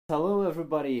Hello,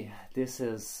 everybody. This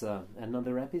is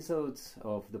another episode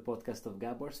of the podcast of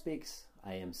Gabor Speaks.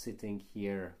 I am sitting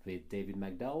here with David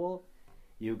McDowell.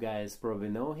 You guys probably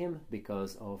know him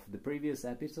because of the previous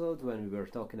episode when we were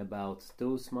talking about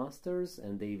Toastmasters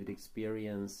and David's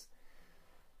experience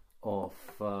of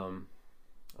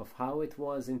how it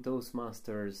was in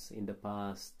Toastmasters in the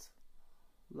past,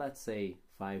 let's say,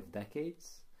 5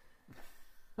 decades.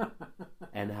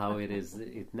 And how it is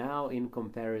now in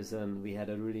comparison. We had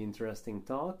a really interesting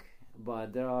talk,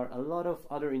 but there are a lot of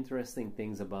other interesting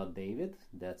things about David.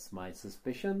 That's my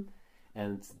suspicion,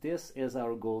 and this is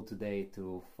our goal today,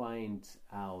 to find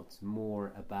out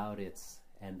more about it.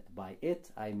 And by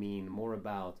it I mean more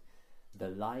about the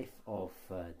life of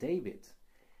David.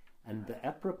 And the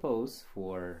apropos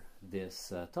for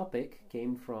this topic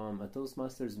came from a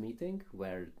Toastmasters meeting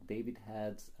where David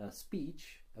had a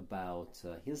speech about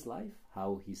his life,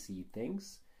 how he sees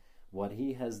things, what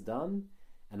he has done,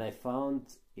 and I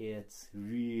found it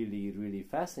really, really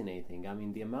fascinating. I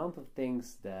mean, the amount of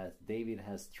things that David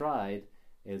has tried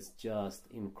is just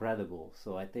incredible.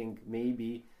 So I think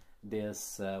maybe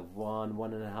this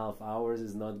 1.5 hours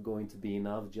is not going to be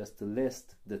enough just to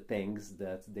list the things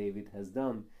that David has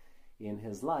done in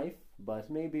his life, but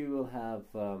maybe we'll have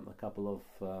a couple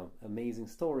of amazing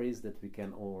stories that we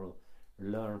can all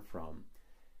learn from.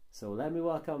 So let me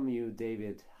welcome you,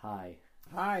 David. Hi.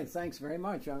 Hi, thanks very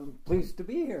much. I'm pleased to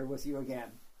be here with you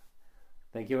again.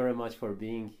 Thank you very much for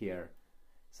being here.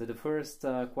 So the first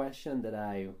question that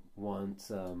I want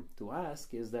to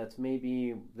ask is that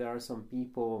maybe there are some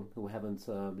people who haven't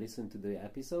listened to the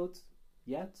episode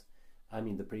yet, I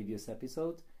mean the previous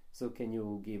episode. So can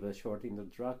you give a short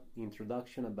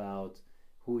introduction about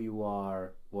who you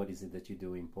are, what is it that you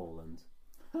do in Poland?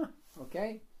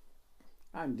 Okay.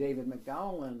 I'm David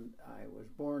McDowell, and I was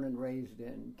born and raised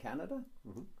in Canada.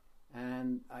 Mm-hmm.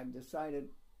 And I've decided,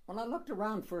 well, I looked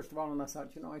around first of all, and I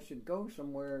thought, I should go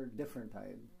somewhere different.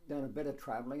 I've done a bit of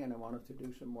traveling, and I wanted to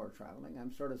do some more traveling.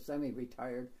 I'm sort of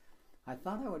semi-retired. I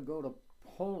thought I would go to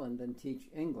Poland and teach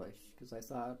English, because I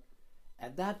thought,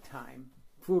 at that time,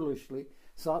 foolishly,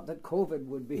 thought that COVID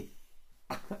would be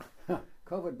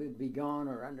gone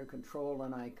or under control,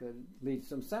 and I could lead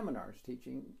some seminars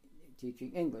teaching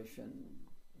English and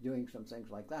doing some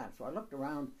things like that. So I looked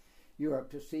around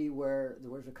Europe to see where there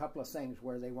was a couple of things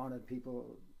where they wanted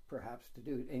people perhaps to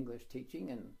do English teaching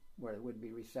and where it would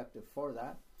be receptive for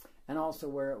that, and also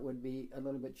where it would be a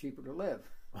little bit cheaper to live.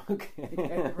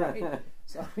 Okay. Right?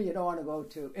 So you don't want to go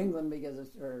to England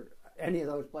because or any of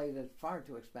those places, it's far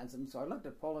too expensive. So I looked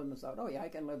at Poland and thought, oh yeah, I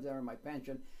can live there on my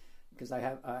pension, because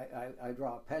I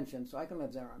draw a pension, so I can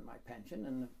live there on my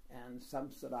pension and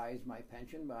subsidize my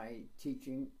pension by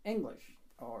teaching English,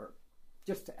 or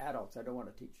just to adults. I don't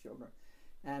want to teach children,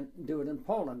 and do it in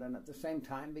Poland. And at the same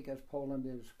time, because Poland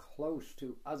is close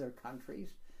to other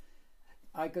countries,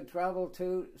 I could travel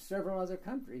to several other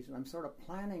countries. And I'm sort of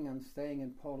planning on staying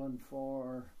in Poland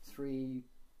for 3-6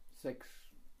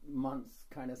 months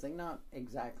kind of thing, not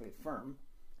exactly firm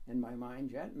in my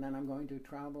mind yet. And then I'm going to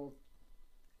travel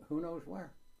who knows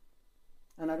where.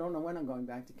 And I don't know when I'm going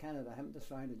back to Canada. I haven't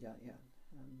decided yet.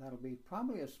 And that'll be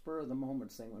probably a spur of the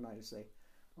moment thing when I say,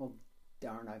 oh,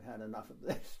 darn, I've had enough of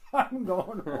this. I'm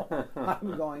going home.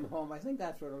 I'm going home. I think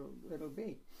that's what it'll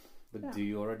be. But yeah. Do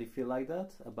you already feel like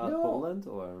that about No. Poland,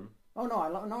 or? Oh,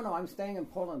 no, I'm staying in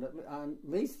Poland at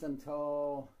least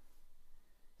until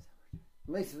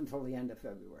the end of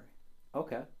February.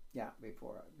 Okay. Yeah,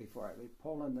 before I leave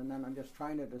Poland, and then I'm just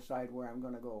trying to decide where I'm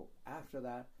going to go after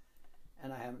that,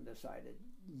 and I haven't decided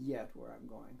yet where I'm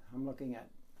going. I'm looking at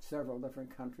several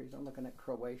different countries. I'm looking at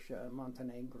Croatia,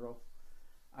 Montenegro,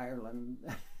 Ireland,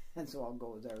 and so I'll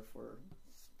go there for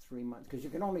 3 months, because you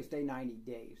can only stay 90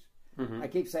 days. Mm-hmm. I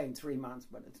keep saying 3 months,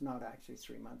 but it's not actually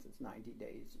 3 months, it's 90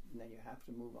 days, and then you have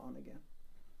to move on again.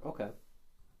 Okay.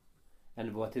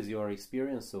 And what is your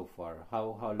experience so far?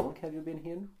 How long have you been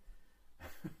here?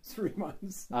 3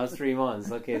 months. 3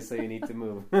 months. Okay, so you need to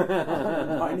move.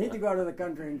 I need to go to the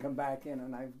country and come back in,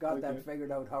 and I've got Okay. that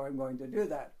figured out how I'm going to do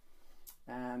that.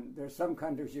 And there's some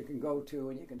countries you can go to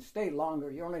and you can stay longer.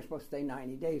 You're only supposed to stay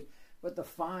 90 days. But the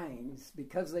fines,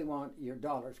 because they want your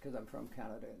dollars, because I'm from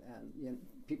Canada, and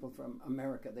people from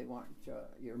America, they want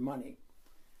your money.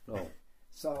 Oh.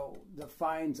 So the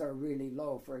fines are really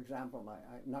low. For example,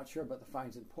 I'm not sure about the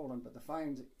fines in Poland, but the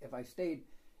fines, if I stayed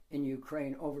in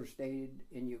Ukraine, overstayed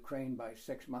in Ukraine by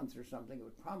 6 months or something, it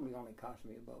would probably only cost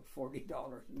me about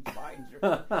 $40 in fines.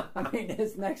 I mean,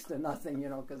 it's next to nothing,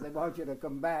 because they want you to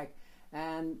come back.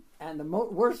 And the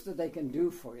worst that they can do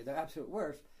for you, the absolute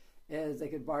worst, is they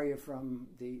could bar you from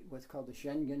what's called the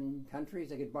Schengen countries.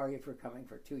 They could bar you for coming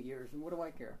for 2 years, and what do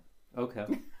I care? Okay.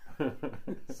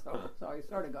 So I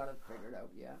sort of got it figured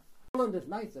out. Yeah, Poland is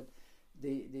nice.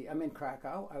 I'm in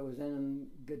Krakow. I was in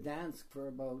Gdansk for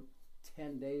about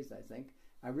 10 days, I think.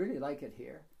 I really like it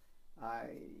here.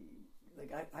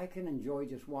 I can enjoy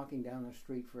just walking down the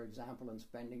street, for example, and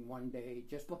spending one day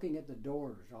just looking at the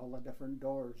doors, all the different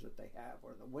doors that they have,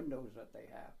 or the windows that they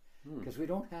have, because we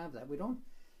don't have that. We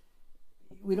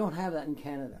don't have that in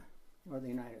Canada or the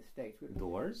United States.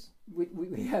 Doors?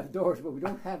 We have doors, but we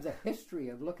don't have the history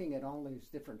of looking at all these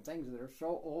different things that are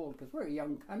so old, because we're a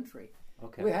young country.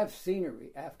 Okay. We have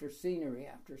scenery after scenery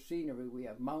after scenery. We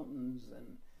have mountains,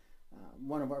 and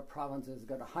one of our provinces has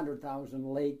got 100,000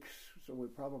 lakes, so we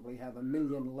probably have 1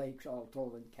 million lakes all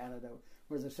told in Canada.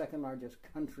 We're the second largest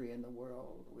country in the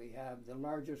world. We have the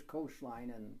largest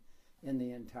coastline in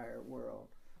the entire world.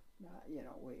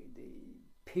 The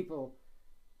people,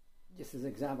 just as an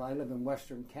example, I live in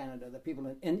Western Canada. The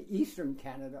people in Eastern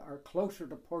Canada are closer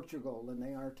to Portugal than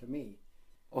they are to me.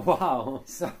 Wow.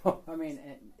 So, I mean,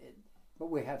 but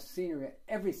we have scenery,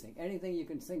 everything, anything you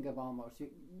can think of almost,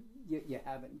 you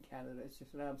have it in Canada. It's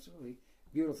just an absolutely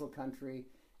beautiful country,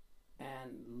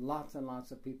 and lots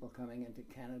of people coming into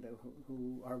Canada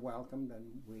who are welcomed, and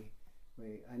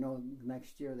I know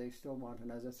next year they still want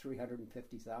another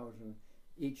 350,000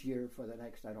 each year for the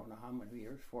next, I don't know how many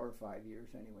years, 4 or 5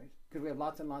 years anyways, because we have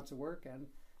lots and lots of work and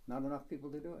not enough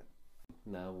people to do it.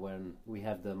 Now when we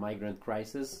have the migrant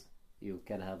crisis, you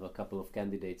can have a couple of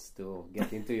candidates to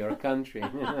get into your country.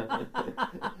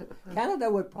 Canada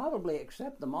would probably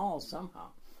accept them all somehow.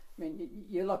 I mean,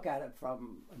 you look at it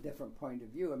from a different point of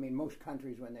view. I mean, most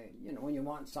countries, when you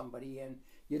want somebody in,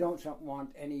 you don't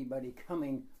want anybody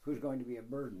coming who's going to be a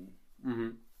burden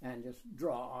and just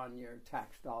draw on your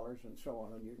tax dollars and so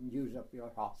on, and you use up your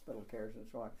hospital cares and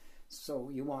so on. So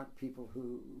you want people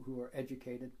who are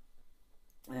educated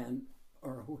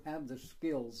or who have the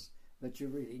skills that you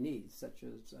really need, such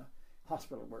as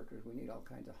hospital workers. We need all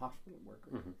kinds of hospital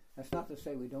workers. That's not to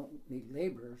say we don't need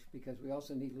laborers, because we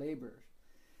also need laborers.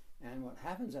 And what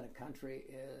happens in a country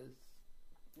is,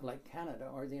 like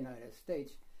Canada or the United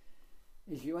States,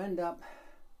 is you end up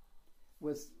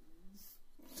with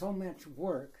so much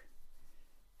work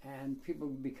and people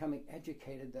becoming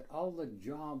educated that all the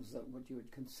jobs that what you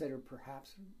would consider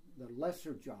perhaps the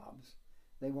lesser jobs,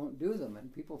 they won't do them,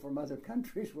 and people from other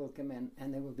countries will come in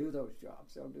and they will do those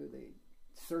jobs. They'll do the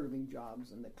serving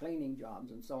jobs and the cleaning jobs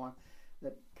and so on,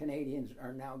 that Canadians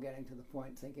are now getting to the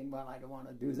point thinking, well, I don't want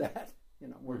to do that,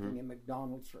 working in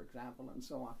McDowell's, for example, and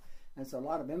so on. And so a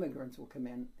lot of immigrants will come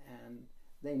in, and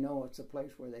they know it's a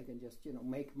place where they can just,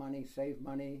 make money, save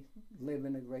money, live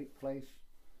in a great place,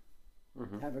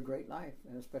 have a great life,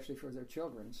 and especially for their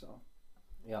children. So,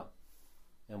 yeah.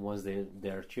 And once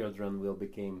their children will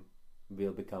become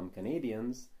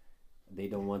Canadians, they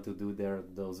don't want to do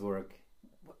those work.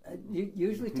 It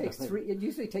usually takes three. It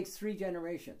usually takes 3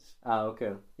 generations. Ah,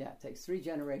 okay. Yeah, it takes 3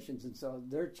 generations, and so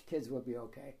their kids will be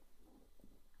okay,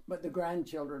 but the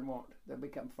grandchildren won't. They'll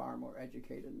become far more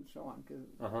educated and so on, because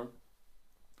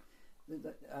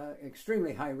the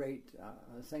extremely high rate,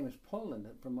 same as Poland,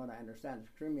 from what I understand,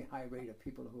 extremely high rate of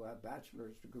people who have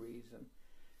bachelor's degrees,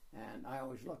 and I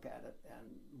always look at it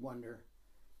and wonder,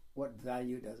 what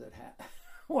value does it have?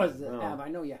 What does it have? I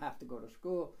know you have to go to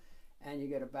school and you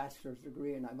get a bachelor's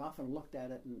degree, and I've often looked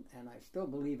at it, and I still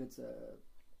believe it's a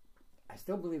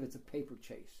paper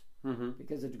chase,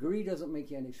 because a degree doesn't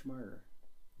make you any smarter.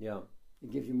 Yeah,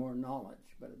 it gives you more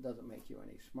knowledge, but it doesn't make you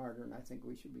any smarter. And I think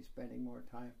we should be spending more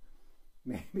time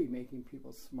maybe making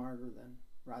people smarter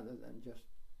rather than just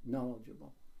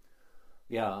knowledgeable.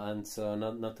 Yeah, and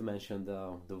not to mention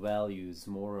the values,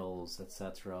 morals,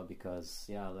 etc. Because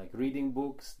like reading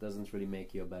books doesn't really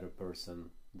make you a better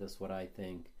person. That's what I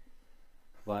think.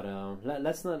 But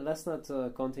let's not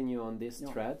continue on this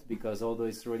thread, because although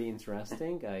it's really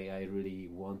interesting, I really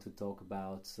want to talk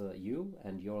about you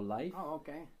and your life. Oh,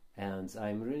 okay. And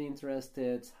I'm really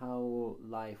interested how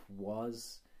life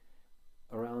was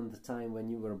around the time when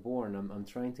you were born. I'm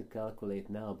trying to calculate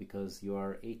now, because you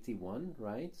are 81,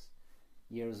 right?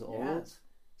 Years old. Yes.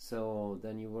 So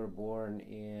then you were born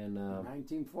in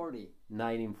 1940.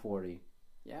 1940.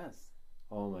 Yes.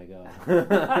 Oh my God.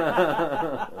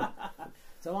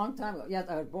 It's a long time ago. Yes,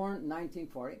 I was born in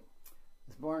 1940. I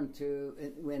was born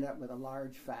we ended up with a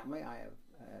large family. I have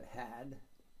had,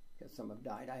 because some have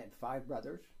died, I had 5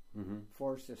 brothers,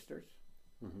 4 sisters.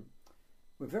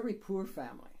 We're a very poor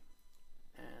family,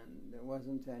 and there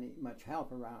wasn't much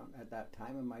help around at that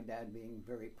time, and my dad being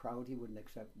very proud, he wouldn't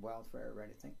accept welfare or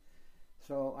anything.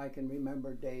 So I can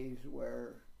remember days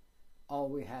where all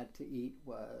we had to eat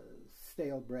was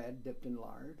stale bread dipped in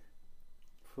lard.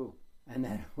 Phew. And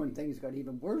then when things got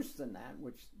even worse than that,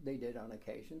 which they did on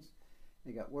occasions,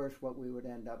 they got worse, what we would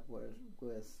end up was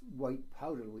with white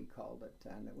powder, we called it,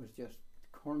 and it was just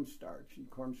cornstarch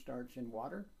in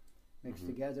water mixed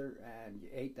together, and you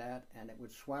ate that and it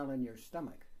would swell in your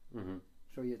stomach,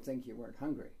 so you'd think you weren't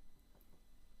hungry.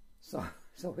 So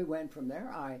we went from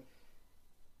there. I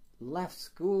left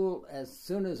school as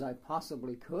soon as I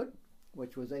possibly could,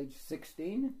 which was age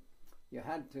 16. You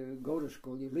had to go to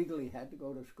school. You legally had to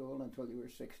go to school until you were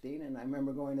 16. And I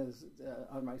remember going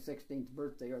on my 16th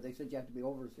birthday, or they said you had to be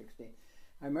over 16.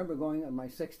 I remember going on my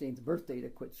 16th birthday to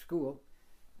quit school,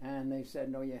 and they said,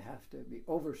 no, you have to be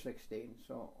over 16.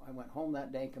 So I went home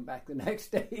that day, come back the next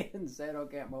day, and said,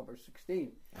 okay, I'm over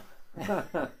 16.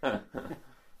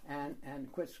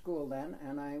 and quit school then,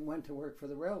 and I went to work for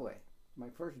the railway. My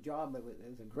first job, it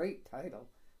was a great title.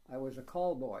 I was a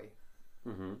call boy.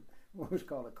 What was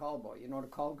called a call boy. You know what a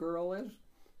call girl is?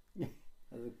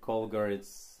 The call girl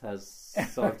has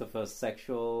sort of a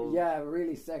sexual... Yeah, a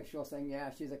really sexual thing.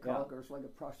 Yeah, she's a call girl. It's like a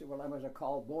prostitute. Well, I was a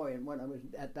call boy, and when I was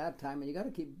at that time, and you got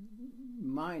to keep in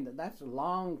mind that that's a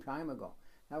long time ago.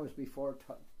 That was before...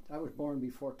 I was born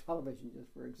before television,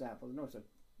 just for example.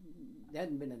 It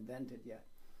hadn't been invented yet.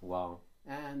 Wow.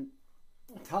 And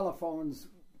telephones,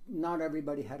 not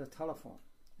everybody had a telephone.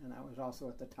 And that was also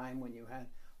at the time when you had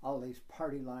all these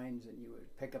party lines, and you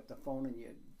would pick up the phone and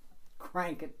you'd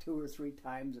crank it 2 or 3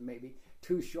 times, and maybe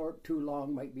 2 short, 2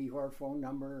 long might be your phone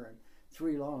number, and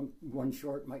 3 long, 1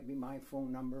 short might be my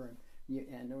phone number,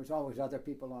 and there was always other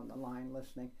people on the line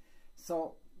listening.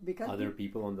 So because other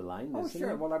people on the line listening? Oh,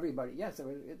 sure. Well, everybody. Yes, it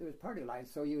was party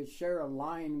lines. So you would share a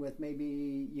line with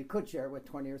you could share it with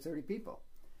 20 or 30 people.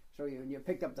 So you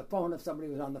picked up the phone. If somebody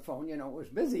was on the phone, it was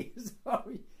busy. So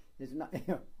it's not,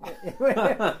 it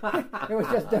was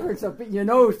just different. So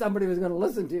somebody was going to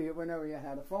listen to you whenever you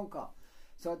had a phone call.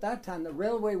 So at that time, the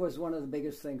railway was one of the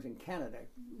biggest things in Canada,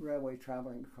 railway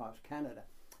traveling across Canada.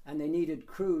 And they needed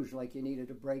crews, like you needed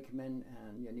a brakeman,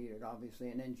 and you needed obviously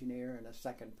an engineer and a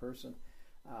second person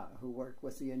who worked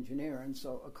with the engineer. And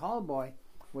so a call boy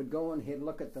would go and he'd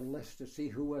look at the list to see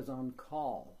who was on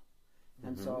call.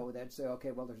 And so they'd say,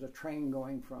 okay, well, there's a train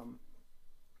going from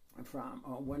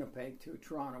Winnipeg to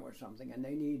Toronto or something, and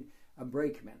they need a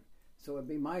brakeman. So it'd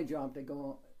be my job to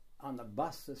go on the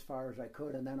bus as far as I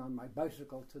could, and then on my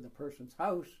bicycle to the person's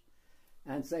house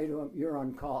and say to them, you're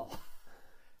on call.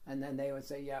 And then they would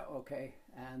say, yeah, okay,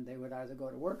 and they would either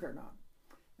go to work or not.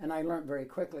 And I learned very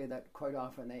quickly that quite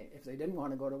often, if they didn't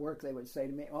want to go to work, they would say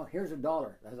to me, oh, here's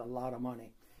 $1. That's a lot of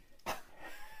money.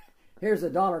 Here's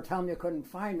 $1, tell them you couldn't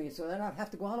find me. So then I'd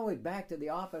have to go all the way back to the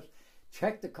office,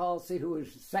 check the call, see who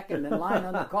was second in line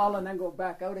on the call, and then go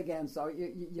back out again. So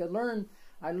you learn.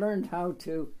 I learned how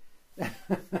to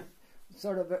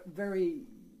sort of very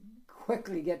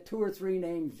quickly get 2 or 3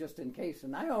 names just in case.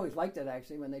 And I always liked it,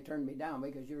 actually, when they turned me down,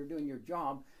 because you were doing your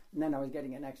job, and then I was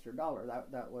getting an extra $1.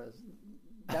 That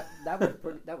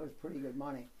was pretty good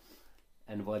money.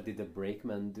 And what did the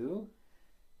brakeman do?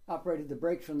 Operated the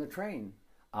brakes from the train.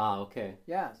 Ah, okay.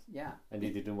 Yes, yeah. And they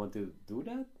didn't want to do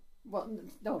that? Well,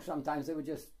 no, sometimes they would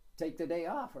just take the day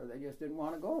off, or they just didn't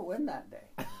want to go in that day.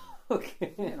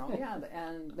 Okay. Yeah,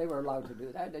 and they were allowed to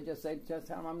do that. They just said, just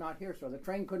tell them I'm not here. So the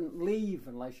train couldn't leave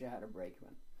unless you had a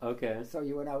brakeman. Okay. So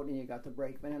you went out and you got the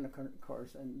brakeman, and of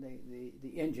course, and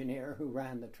the engineer who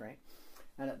ran the train.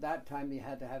 And at that time, you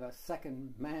had to have a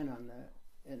second man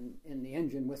in the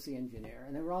engine with the engineer,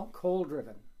 and they were all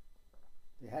coal-driven.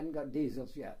 They hadn't got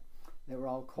diesels yet. They were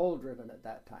all coal-driven at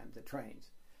that time, the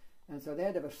trains. And so they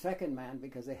had to have a second man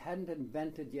because they hadn't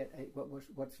invented yet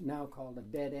what's now called a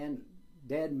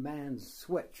dead man's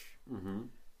switch. Mm-hmm.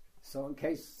 So in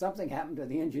case something happened to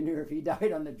the engineer, if he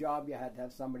died on the job, you had to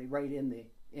have somebody right in the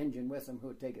engine with him who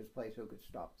would take his place, who could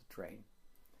stop the train.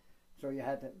 So you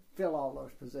had to fill all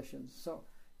those positions. So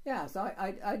yeah, so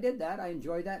I did that. I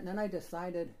enjoyed that. And then I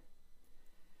decided,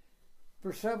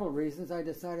 for several reasons, I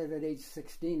decided at age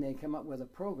 16 they came up with a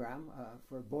program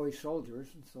for boy soldiers.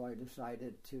 And so I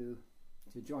decided to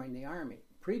join the Army.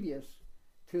 Previous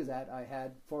to that, I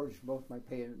had forged both my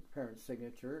parents'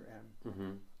 signature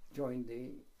and joined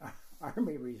the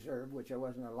Army Reserve, which I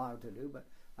wasn't allowed to do, but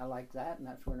I liked that, and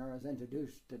that's when I was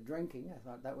introduced to drinking. I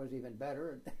thought that was even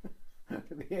better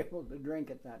to be able to drink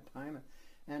at that time.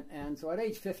 And so at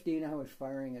age 15, I was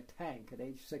firing a tank. At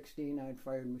age 16, I'd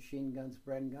fired machine guns,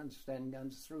 Bren guns, Sten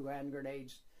guns, through-hand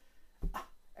grenades,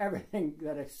 everything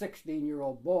that a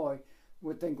 16-year-old boy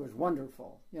would think was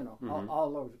wonderful,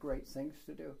 all those great things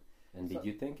to do. And did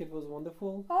you think it was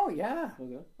wonderful? Oh, yeah.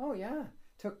 Okay. Oh, yeah.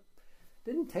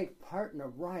 Didn't take part in a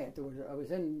riot. I was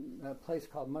in a place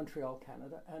called Montreal,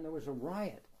 Canada, and there was a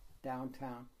riot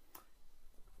downtown.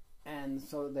 And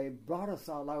so they brought us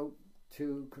all out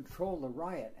to control the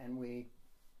riot, and we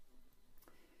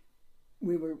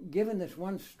were given this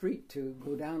one street to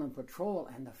go down and patrol,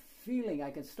 and the feeling, I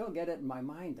can still get it in my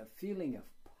mind, the feeling of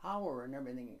power and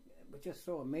everything, it was just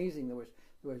so amazing. There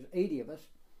was 80 of us,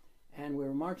 and we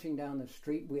were marching down the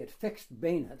street. We had fixed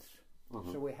bayonets,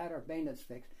 so we had our bayonets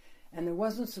fixed, and there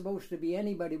wasn't supposed to be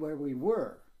anybody where we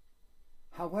were.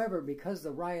 However, because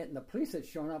the riot and the police had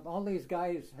shown up, all these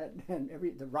guys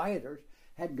the rioters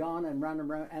had gone and run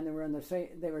around, and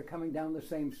they were coming down the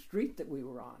same street that we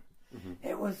were on.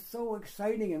 It was so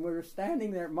exciting, and we were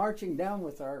standing there marching down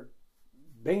with our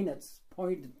bayonets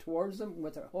pointed towards them,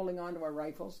 holding on to our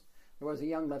rifles. There was a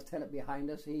young lieutenant behind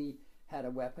us. He had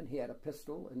a weapon. He had a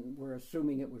pistol, and we're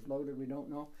assuming it was loaded. We don't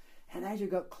know. And as you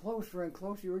got closer and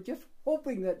closer, you were just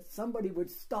hoping that somebody would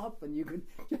stop and you could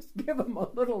just give them a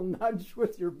little nudge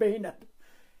with your bayonet.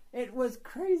 It was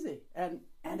crazy and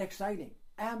exciting,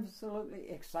 absolutely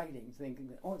exciting, thinking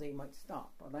that, oh, they might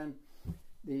stop. But then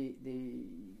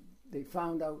they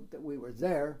found out that we were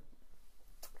there,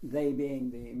 they being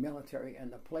the military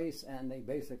and the police, and they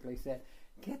basically said,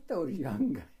 get those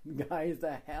young guys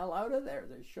the hell out of there.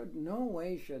 No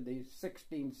way should these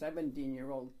 16,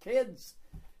 17-year-old kids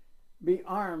be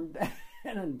armed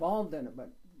and involved in it.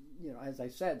 But, as I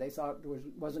said, they thought there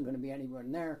wasn't going to be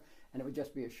anyone there, and it would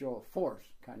just be a show of force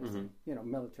kind of thing,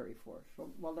 military force.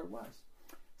 So, well, there was.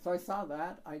 So I saw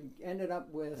that. I ended up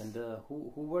with... And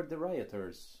who were the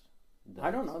rioters? I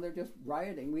don't know. They're just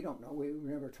rioting. We don't know. We were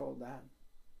never told that.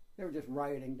 They were just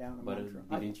rioting down in Montreal.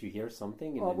 But didn't you hear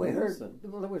something? We heard.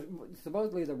 Well, there was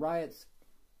supposedly the riots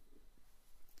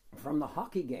from the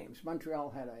hockey games. Montreal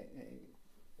had a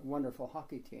wonderful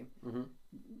hockey team.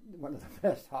 One of the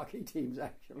best hockey teams,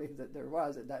 actually, that there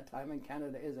was at that time. And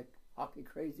Canada is a hockey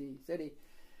crazy city.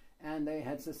 And they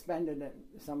had suspended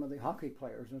some of the hockey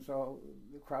players. And so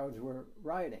the crowds were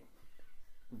rioting.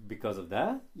 Because of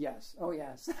that? Yes. Oh,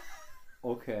 yes.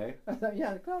 Okay.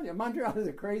 Yeah, Montreal is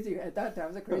at that time, it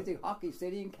was a crazy hockey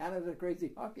city, and Canada's a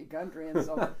crazy hockey country. And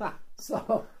so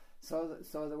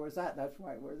there was that. That's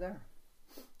why we're there.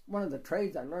 One of the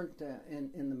trades I learned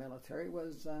in the military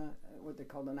was what they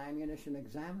called an ammunition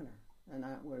examiner, and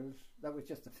that was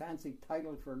just a fancy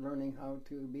title for learning how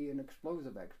to be an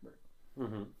explosive expert.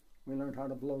 We learned how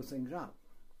to blow things up,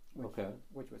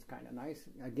 which was kind of nice.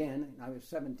 Again, I was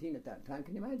 17 at that time.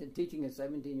 Can you imagine teaching a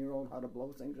 17-year-old how to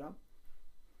blow things up?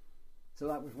 So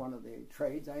that was one of the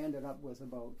trades. I ended up with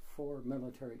about 4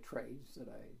 military trades that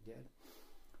I did,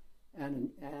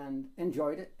 and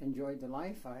enjoyed it. Enjoyed the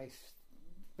life. I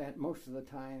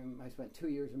spent 2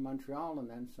 years in Montreal, and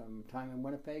then some time in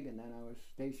Winnipeg, and then I was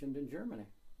stationed in Germany.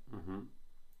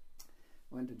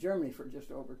 Went to Germany for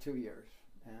just over 2 years,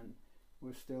 and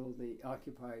was still the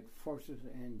occupied forces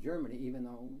in Germany, even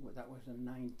though that was in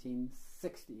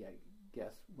 1960, I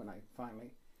guess, when I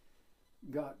finally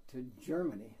got to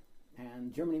Germany.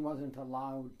 And Germany wasn't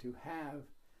allowed to have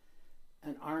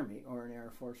an army or an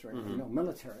air force or anything, no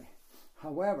military.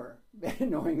 However,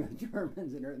 knowing the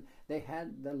Germans, they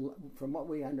had, from what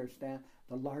we understand,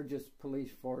 the largest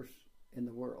police force in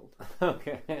the world.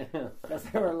 Okay. Because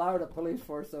they were allowed a police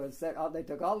force, so it said, they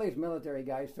took all these military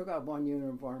guys, took off one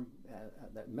uniform,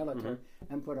 the military,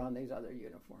 and put on these other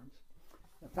uniforms.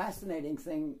 The fascinating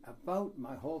thing about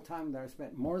my whole time there, I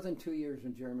spent more than 2 years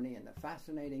in Germany, and the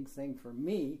fascinating thing for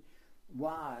me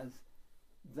was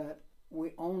that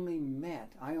I only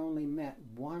met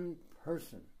one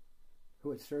person who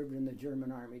had served in the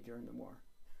German army during the war.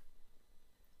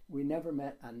 We never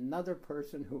met another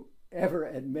person who ever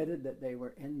admitted that they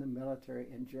were in the military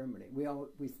in Germany.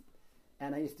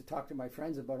 And I used to talk to my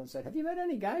friends about it and said, have you met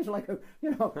any guys like, who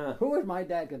was my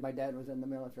dad? Because my dad was in the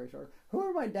military. So who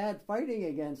were my dad fighting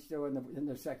against in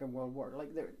the Second World War? Like,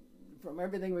 from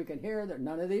everything we can hear, they're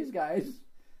none of these guys,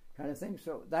 kind of thing.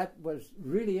 So that was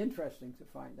really interesting to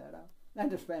find that out. And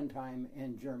to spend time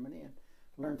in Germany and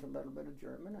learned a little bit of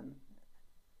German. And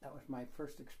that was my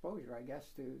first exposure, I guess,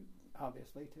 to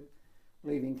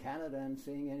leaving Canada and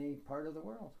seeing any part of the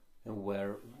world. And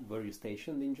where were you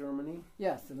stationed in Germany?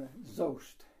 Yes, in the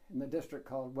Zost, in the district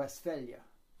called Westphalia.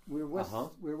 We were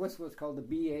with what's called the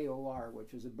BAOR,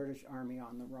 which is the British Army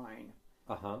on the Rhine.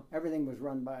 Everything was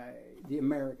run by the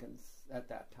Americans at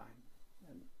that time,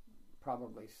 and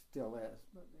probably still is.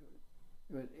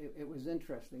 But it was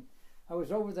interesting. I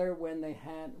was over there when there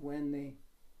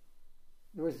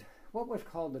was what was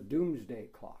called the Doomsday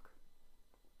Clock.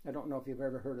 I don't know if you've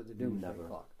ever heard of the Doomsday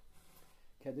Clock.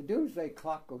 Okay, the Doomsday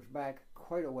Clock goes back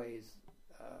quite a ways.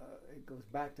 It goes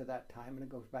back to that time, and it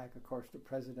goes back, of course, to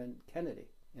President Kennedy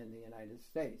in the United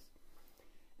States.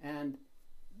 And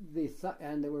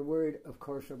and they were worried, of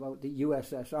course, about the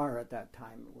USSR at that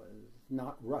time. It was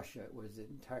not Russia; it was the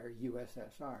entire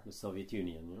USSR, the Soviet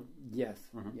Union. Yes,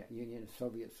 yeah, Union of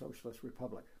Soviet Socialist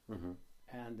Republic,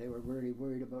 and they were really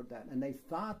worried about that. And they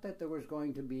thought that there was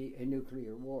going to be a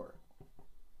nuclear war.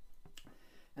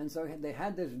 And so they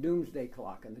had this doomsday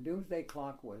clock, and the doomsday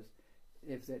clock was,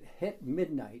 if it hit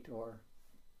midnight, or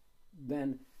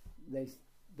then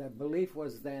the belief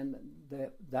was then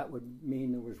that would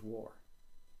mean there was war.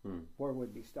 War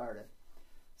would be started.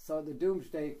 So the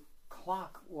doomsday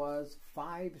clock was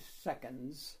 5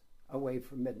 seconds away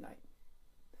from midnight.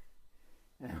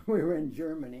 And we were in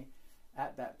Germany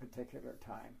at that particular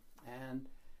time. And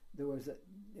there was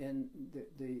in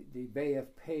the Bay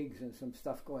of Pigs and some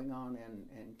stuff going on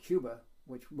in Cuba,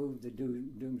 which moved the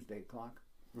doomsday clock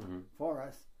for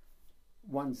us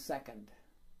 1 second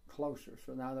closer.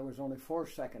 So now there was only 4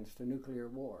 seconds to nuclear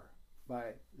war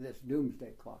by this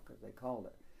doomsday clock, as they called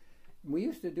it. We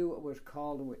used to do what was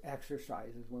called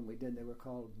exercises when we did. They were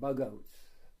called bug outs.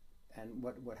 And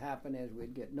what would happen is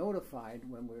we'd get notified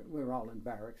when we were all in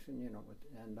barracks, and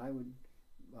and I would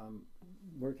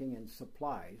working in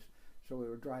supplies, so we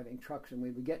were driving trucks, and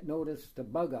we would get noticed to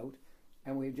bug out,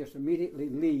 and we'd just immediately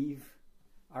leave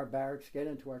our barracks, get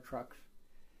into our trucks,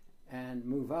 and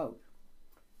move out.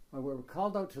 Well, we were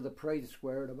called out to the parade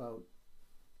square at about,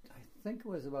 I think it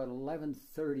was about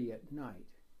 11:30 at night.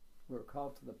 We were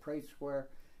called to the parade square,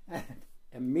 and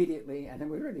immediately, and it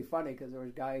was really funny because there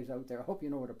was guys out there. I hope you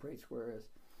know what a parade square is.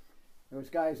 There was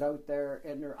guys out there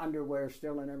in their underwear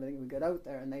still and everything. We got out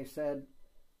there, and they said,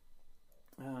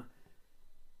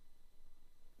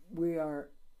 "We are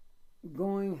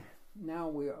going now.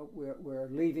 We're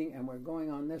leaving, and we're going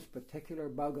on this particular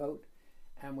bug out,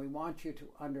 and we want you to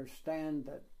understand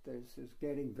that this is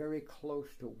getting very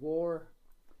close to war.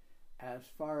 As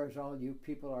far as all you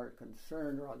people are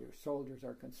concerned, or all your soldiers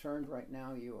are concerned right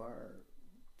now, you are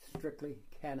strictly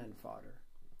cannon fodder.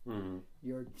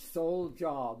 Your sole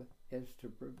job is to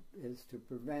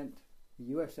prevent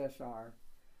the USSR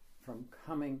from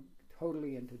coming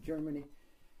totally into Germany,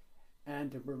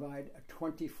 and to provide a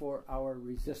 24-hour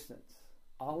resistance.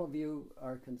 All of you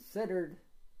are considered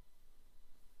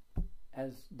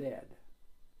as dead."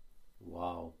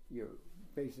 Wow. You're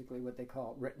basically what they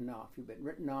call written off. You've been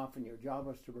written off, and your job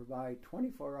is to provide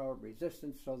 24-hour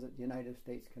resistance so that the United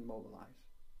States can mobilize.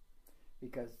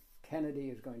 Because Kennedy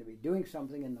is going to be doing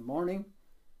something in the morning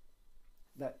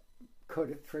that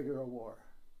could trigger a war.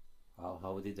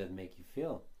 How did that make you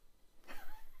feel?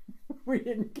 We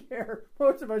didn't care.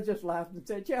 Most of us just laughed and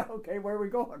said, "Yeah, okay, where are we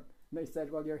going?" And they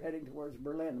said, "Well, you're heading towards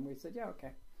Berlin." And we said, "Yeah,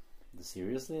 okay."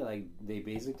 Seriously? Like, they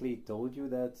basically told you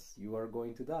that you are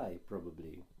going to die,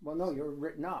 probably. Well, no, you were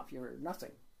written off. You were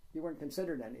nothing. You weren't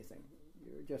considered anything.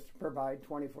 You were just to provide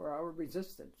 24-hour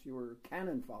resistance. You were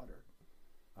cannon fodder.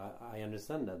 I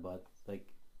understand that, but,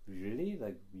 like, really?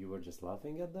 Like, you were just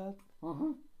laughing at that?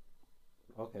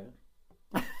 Okay.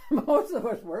 Most of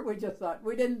us were. We just thought,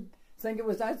 we didn't think it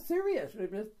was that serious. We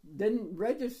just didn't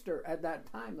register at that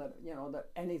time that, that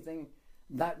anything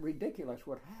that ridiculous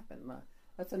would happen.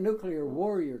 That's a nuclear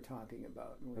war you're talking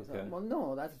about. And we thought, well,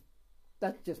 no,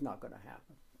 that's just not going to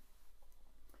happen.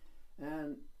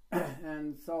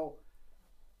 And so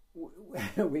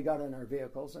we got in our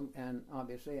vehicles and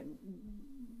obviously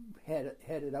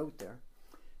headed out there.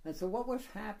 And so what was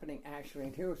happening actually,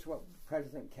 and here's what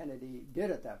President Kennedy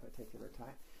did at that particular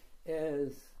time,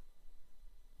 is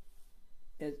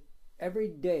every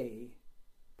day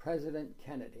President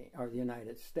Kennedy, or the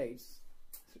United States,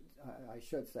 I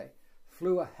should say,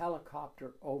 flew a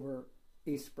helicopter over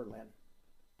East Berlin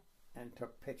and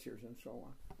took pictures and so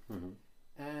on.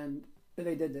 And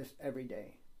they did this every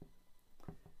day.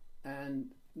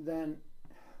 And then,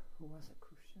 who was it?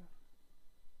 Khrushchev?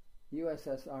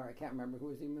 USSR, I can't remember who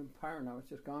was even in power now, it's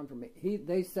just gone from me.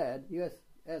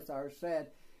 USSR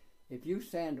said, if you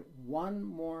send one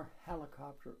more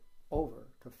helicopter over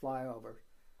to fly over,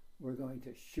 we're going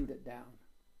to shoot it down.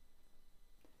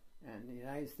 And the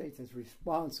United States'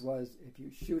 response was, if you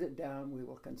shoot it down, we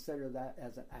will consider that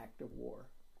as an act of war.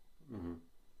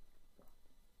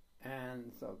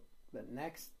 And so the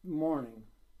next morning,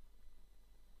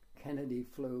 Kennedy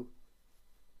flew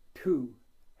 2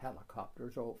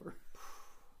 helicopters over.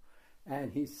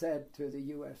 And he said to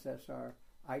the USSR,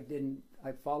 I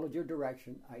followed your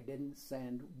direction, I didn't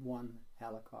send 1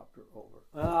 helicopter over.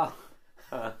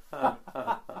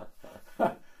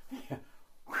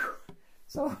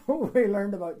 So we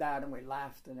learned about that, and we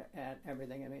laughed and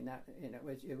everything. I mean,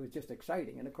 it was just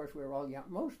exciting. And of course, we were all young,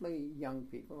 mostly young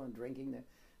people, and drinking.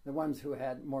 The ones who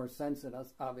had more sense than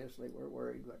us obviously were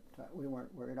worried, but we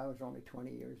weren't worried. I was only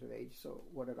 20 years of age, so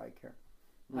what did I care?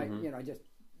 Mm-hmm.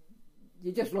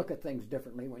 You just look at things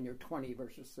differently when you're 20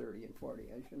 versus 30 and 40,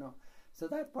 as you know. So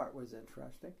that part was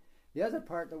interesting. The other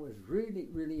part that was really,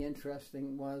 really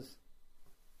interesting was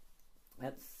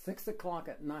at 6 o'clock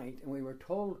at night, and we were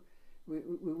told we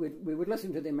would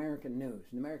listen to the American news.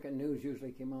 The American news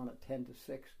usually came on at 10 to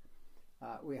 6.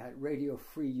 We had Radio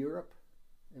Free Europe,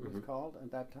 it was called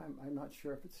at that time. I'm not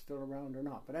sure if it's still around or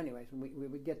not. But anyways, we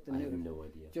would get the news. I have no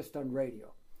idea. Just on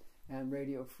radio. And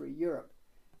Radio Free Europe.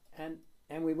 And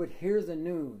we would hear the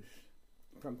news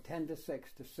from 10 to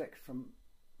 6 to 6 from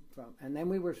and then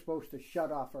we were supposed to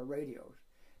shut off our radios,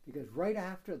 because right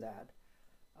after that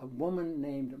a woman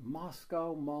named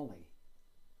Moscow Molly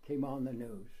came on the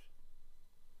news,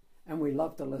 and we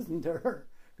loved to listen to her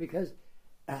because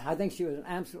I think she was an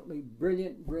absolutely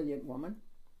brilliant woman,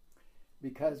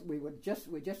 because we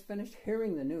just finished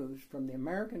hearing the news from the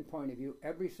American point of view,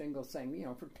 every single thing,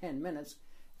 for 10 minutes,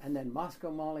 and then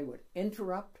Moscow Molly would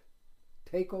interrupt,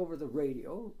 take over the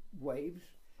radio waves,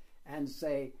 and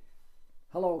say,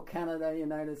 "Hello, Canada,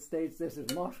 United States, this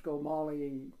is Moscow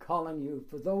Molly calling you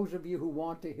for those of you who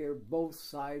want to hear both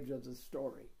sides of the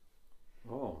story."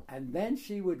 Oh. And then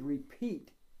she would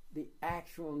repeat the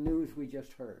actual news we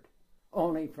just heard,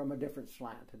 only from a different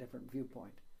slant, a different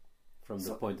viewpoint. From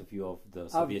the point of view of the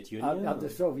Soviet Union? Of the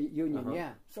Soviet Union,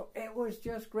 yeah. So it was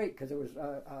just great, because there was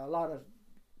a lot of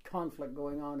conflict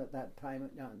going on at that time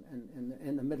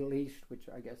in the Middle East, which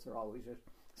I guess there always is.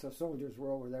 So soldiers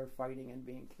were over there fighting and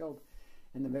being killed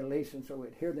in the Middle East, and so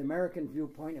we'd hear the American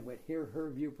viewpoint and we'd hear her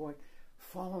viewpoint,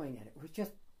 following it. It was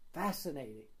just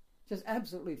fascinating, just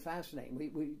absolutely fascinating.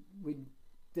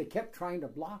 They kept trying to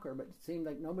block her, but it seemed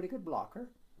like nobody could block her.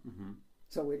 Mm-hmm.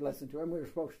 So we'd listen to her, and we were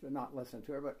supposed to not listen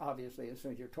to her, but obviously as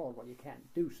soon as you're told, well, you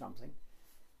can't do something,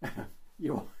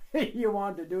 you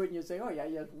want to do it, and you say, oh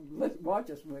yeah, watch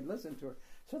us, and we'd listen to her.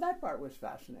 So that part was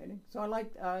fascinating. So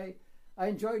I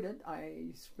enjoyed it.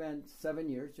 I spent 7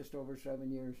 years, just over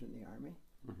 7 years in the Army,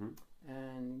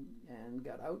 and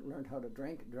got out, learned how to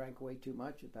drink. Drank way too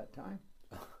much at that time,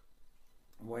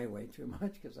 way too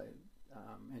much, because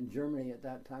in Germany at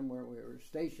that time where we were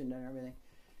stationed and everything,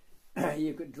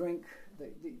 you could drink.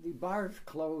 The bars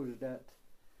closed at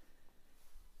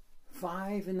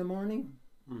 5 in the morning,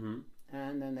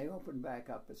 and then they opened back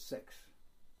up at 6.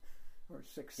 Or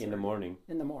 6 in the morning.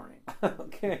 In the morning.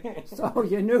 Okay. So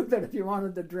you knew that if you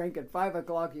wanted to drink at 5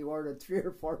 o'clock, you ordered 3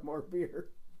 or 4 more beer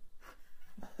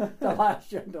to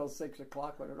last you until 6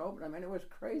 o'clock when it opened. I mean, it was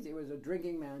crazy. It was a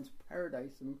drinking man's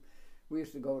paradise, and we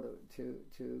used to go to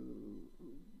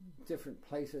different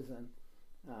places, and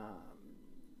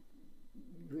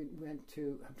we went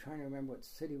to. I'm trying to remember what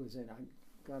city it was in.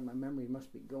 God, my memory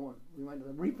must be going. We went to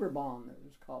the Reeperbahn, it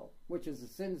was called, which is the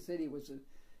Sin City, which is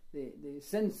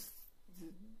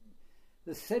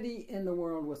the city in the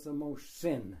world with the most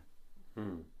sin,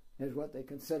 is what they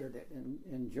considered it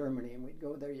in Germany. And we'd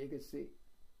go there, you could see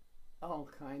all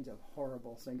kinds of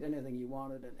horrible things, anything you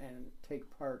wanted, and take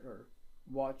part or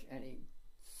watch any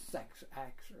sex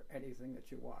acts or anything that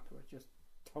you want. It was just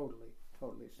totally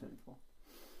sinful.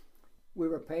 We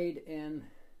were paid in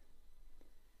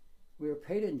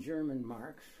German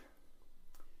marks.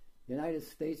 The United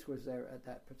States was there at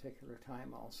that particular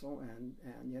time also, and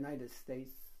the United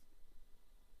States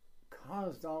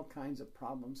caused all kinds of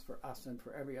problems for us and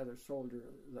for every other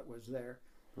soldier that was there,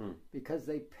 because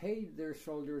they paid their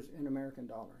soldiers in American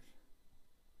dollars.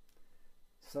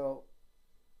 So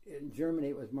in Germany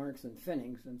it was marks and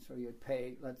pfennigs, and so you'd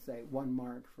pay, let's say, 1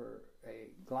 mark for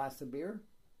a glass of beer.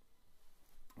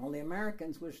 Well, the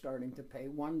Americans were starting to pay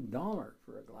 $1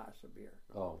 for a glass of beer.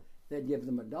 Oh. They'd give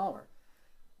them $1.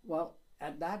 Well,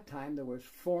 at that time there was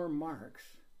 4 marks,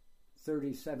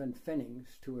 37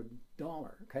 pfennigs to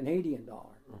 $1, Canadian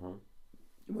dollar,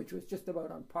 which was just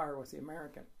about on par with the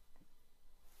American.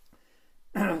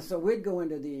 So we'd go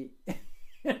into the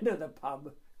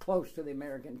pub close to the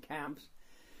American camps,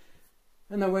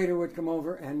 and the waiter would come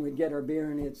over, and we'd get our beer,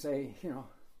 and he'd say,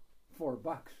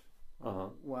 $4.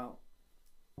 Well,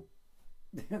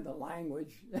 the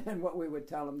language and what we would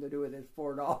tell him to do with his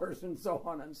 $4 and so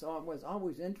on was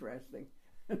always interesting.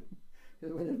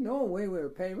 There's no way we were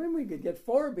paying. When we could get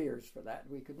 4 beers for that,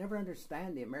 we could never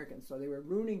understand the Americans. So they were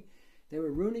ruining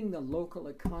the local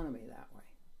economy that way,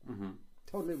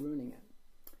 totally ruining it.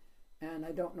 And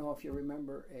I don't know if you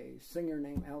remember a singer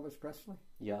named Elvis Presley.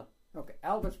 Yeah. Okay,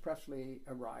 Elvis Presley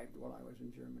arrived while I was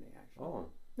in Germany, actually. Oh.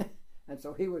 And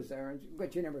so he was there,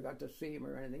 but you never got to see him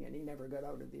or anything, and he never got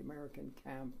out of the American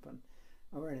camp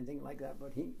or anything like that,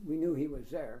 but we knew he was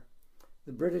there.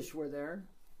 The British were there,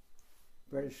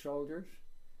 British soldiers,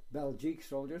 Belgique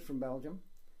soldiers from Belgium,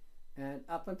 And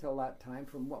up until that time,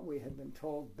 from what we had been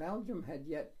told, Belgium had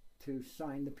yet to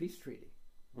sign the peace treaty.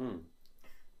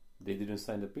 They didn't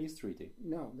sign the peace treaty?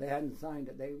 No, they hadn't signed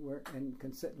it. They were in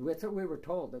we were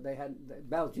told that they hadn't. The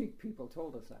Belgique people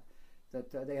told us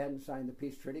that they hadn't signed the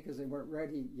peace treaty because they weren't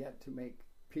ready yet to make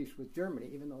peace with Germany,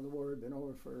 even though the war had been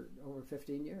over for over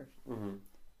 15 years.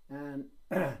 And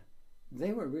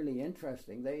they were really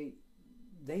interesting.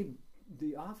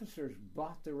 The officers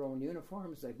bought their own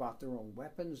uniforms. They bought their own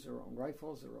weapons, their own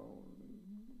rifles, their own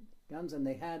guns, and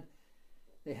they had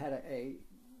a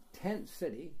tent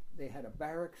city. They had a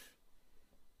barracks,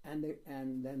 and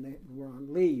then they were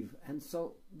on leave, and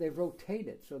so they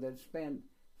rotated. So they'd spend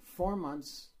 4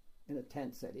 months in a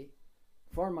tent city,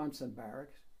 4 months in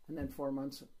barracks, and then 4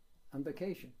 months on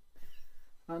vacation,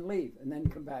 on leave, and then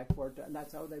come back for it. And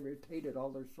that's how they rotated all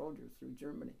their soldiers through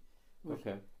Germany.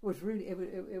 It was really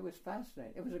it was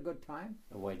fascinating. It was a good time.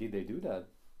 And why did they do that?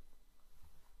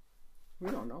 We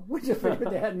don't know. We just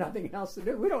figured they had nothing else to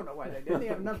do. We don't know why they did. They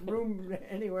have enough room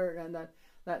anywhere, and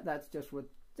that's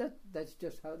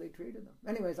just how they treated them.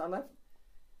 Anyways, I left.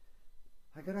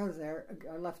 I got out of there.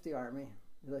 I left the army.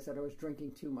 As I said, I was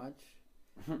drinking too much,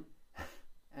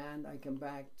 and I came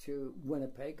back to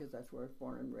Winnipeg because that's where I was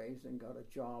born and raised, and got a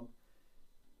job.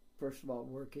 First of all,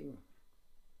 working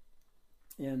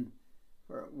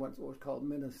for what was called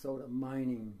Minnesota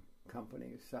Mining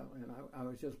Company. So, and I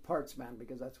was just parts man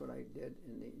because that's what I did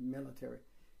in the military.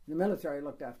 In the military, I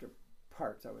looked after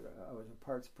parts. I was a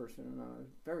parts person, and I was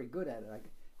very good at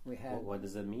it. We had what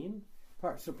does that mean?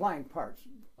 Parts, supplying parts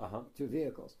to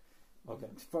vehicles. Okay.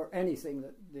 For anything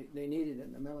that they needed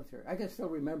in the military. I can still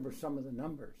remember some of the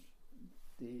numbers,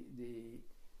 the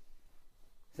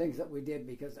things that we did,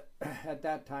 because at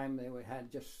that time they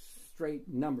had just straight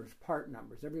numbers, part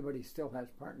numbers. Everybody still has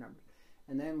part numbers.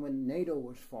 And then when NATO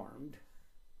was formed,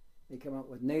 they came up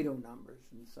with NATO numbers,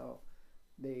 and so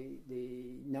the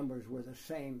numbers were the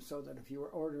same, so that if you were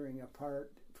ordering a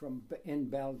part from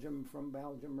Belgium,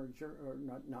 or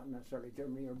not necessarily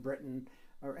Germany or Britain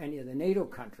or any of the NATO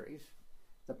countries,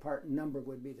 the part number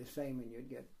would be the same, and you'd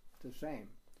get the same.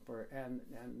 And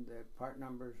the part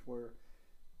numbers were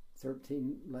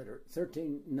 13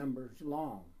 numbers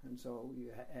long, and so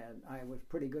and I was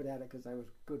pretty good at it because I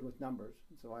was good with numbers,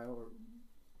 and so I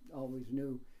always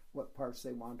knew what parts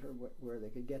they wanted or where they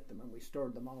could get them, and we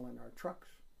stored them all in our trucks.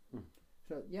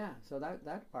 So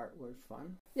that part was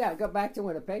fun. I got back to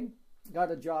Winnipeg,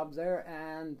 got a job there,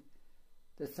 and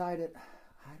decided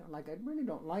I really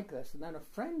don't like this. And then a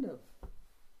friend of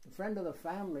the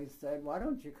family said, "Why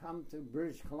don't you come to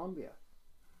British Columbia?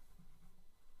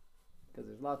 Because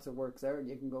there's lots of work there, and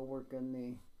you can go work in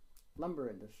the lumber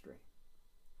industry.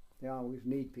 They always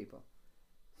need people."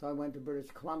 So I went to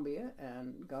British Columbia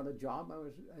and got a job. I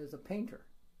was as a painter.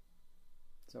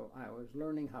 So I was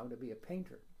learning how to be a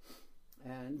painter,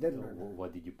 and did learn.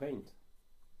 What did you paint?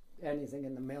 Anything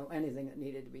in the mill, anything that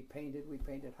needed to be painted. We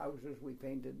painted houses. We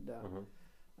painted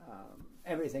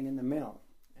everything in the mill,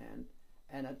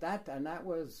 and at that time, that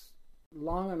was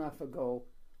long enough ago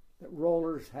that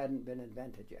rollers hadn't been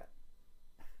invented yet.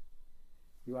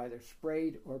 You either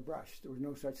sprayed or brushed. There was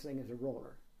no such thing as a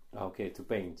roller. Okay, to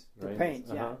paint, right? To paint,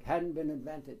 yeah. Hadn't been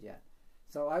invented yet.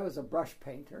 So I was a brush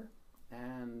painter,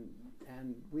 and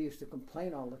we used to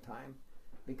complain all the time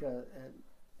because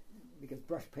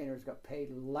brush painters got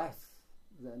paid less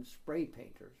than spray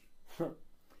painters.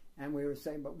 And we were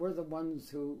saying, but we're the ones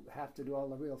who have to do all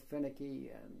the real finicky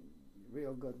and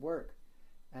real good work.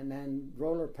 And then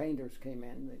roller painters came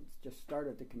in. They just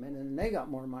started to come in, and they got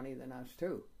more money than us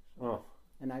too.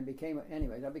 And I became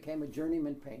a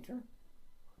journeyman painter.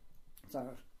 So I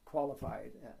was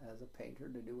qualified as a painter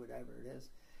to do whatever it is.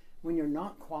 When you're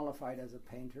not qualified as a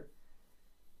painter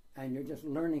and you're just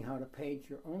learning how to paint,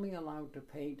 you're only allowed to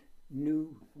paint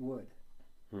new wood.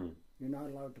 You're not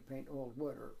allowed to paint old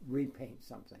wood or repaint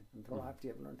something until after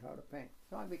you've learned how to paint.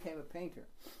 So I became a painter.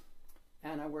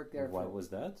 And I worked there. Why was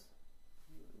that?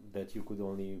 That you could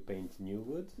only paint new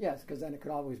wood? Yes, because then it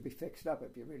could always be fixed up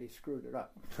if you really screwed it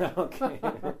up. Okay.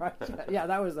 Right. Yeah,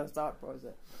 that was the thought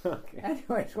process. Okay.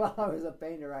 Anyways, while I was a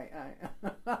painter,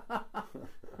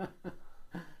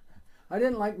 I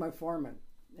didn't like my foreman,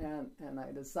 and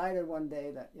I decided one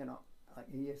day that like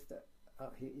he used to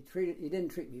he didn't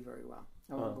treat me very well.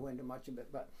 I won't go into much of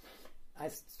it, but I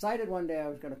decided one day I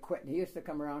was going to quit. And he used to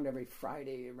come around every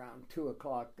Friday around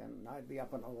 2:00, and I'd be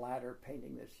up on a ladder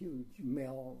painting this huge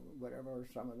mill, whatever, or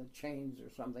some of the chains or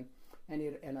something.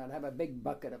 And I'd have a big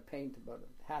bucket of paint, about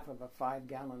half of a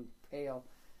 5-gallon pail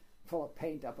full of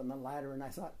paint up on the ladder. And I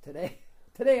thought, today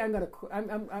today I'm going to.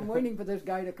 I'm waiting for this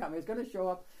guy to come. He's going to show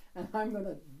up, and I'm going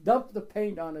to dump the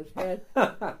paint on his head.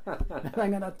 And I'm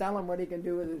going to tell him what he can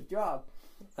do with his job.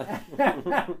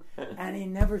 And he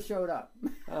never showed up.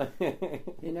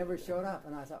 He never showed up,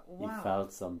 and I thought, wow. He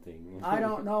felt something. I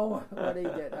don't know what he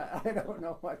did. I don't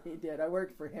know what he did. I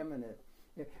worked for him, and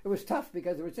it was tough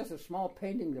because it was just a small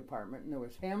painting department, and there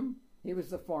was him. He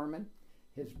was the foreman.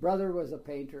 His brother was a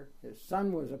painter. His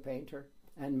son was a painter,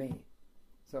 and me.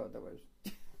 So there was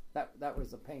that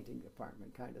was the painting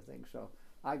department kind of thing. So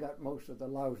I got most of the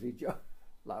lousy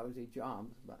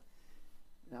jobs, but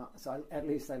no. So at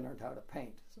least I learned how to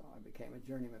paint. So I became a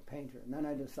journeyman painter, and then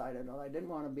I decided, well, I didn't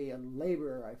want to be a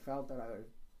laborer. I felt that I was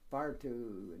far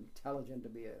too intelligent to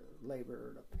be a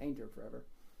laborer, a painter forever,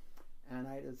 and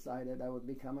I decided I would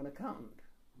become an accountant.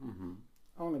 Mm-hmm.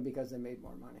 Only because they made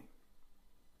more money.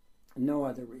 No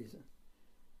other reason.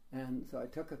 And so I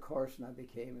took a course and I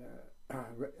became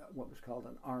what was called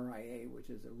an RIA, which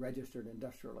is a registered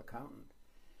industrial accountant.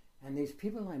 And these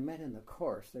people I met in the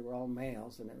course, they were all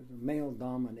males, and it was a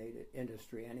male-dominated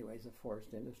industry anyways, the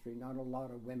forest industry. Not a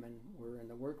lot of women were in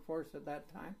the workforce at that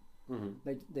time.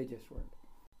 Mm-hmm. They just weren't.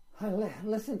 I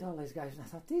listened to all these guys, and I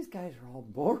thought, these guys are all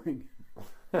boring.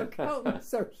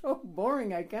 Accountants are so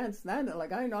boring, I can't stand it.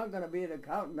 Like, I'm not going to be an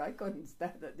accountant. I couldn't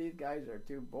stand it. These guys are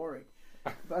too boring.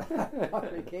 But I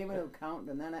became an accountant,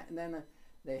 and then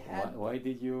they had... Why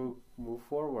did you move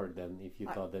forward then if you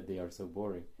thought that they are so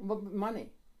boring? Well, money.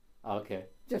 Okay.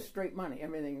 Just straight money.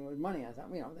 Everything was money. I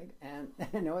thought, and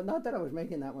not that I was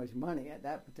making that much money at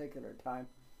that particular time,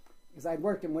 because I'd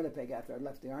worked in Winnipeg after I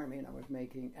left the army, and I was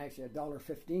making actually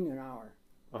 $1.15 an hour.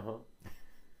 Uh-huh.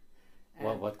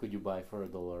 Well, what could you buy for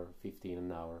 $1.15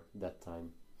 an hour that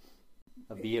time?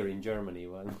 A beer in Germany,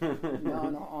 one.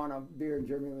 No, on a beer in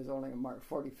Germany was only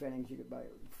 40 pfennigs. You could buy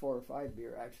 4 or 5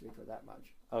 beer actually for that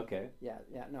much. Okay. Yeah,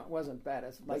 no, it wasn't bad.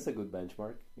 That's a good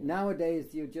benchmark. Yeah.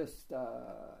 Nowadays, you just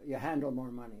you handle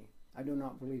more money. I do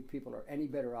not believe people are any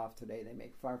better off today. They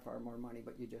make far, far more money,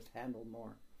 but you just handle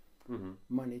more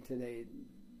money today.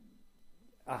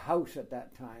 A house at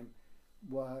that time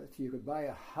you could buy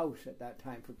a house at that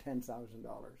time for $10,000.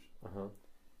 Uh-huh.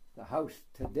 The house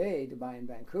today to buy in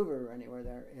Vancouver or anywhere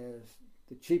there is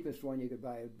the cheapest one you could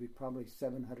buy would be probably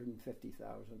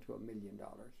 $750,000 to $1 million.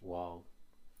 Wow.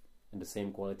 And the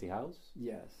same quality house?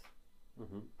 Yes.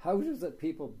 Mm-hmm. Houses that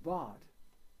people bought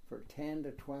for $10,000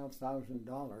 to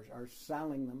 $12,000 are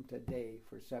selling them today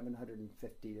for $750,000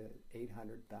 to $800,000,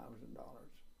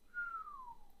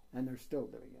 and they're still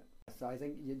doing it. So I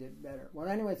think you did better. Well,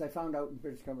 anyways, I found out in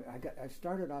British Columbia. I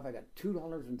started off. I got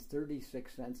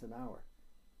 $2.36 an hour,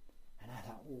 and I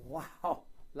thought, wow,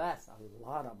 that's a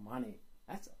lot of money.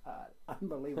 That's an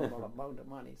unbelievable amount of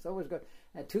money. So it was good.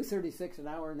 At $2.36 an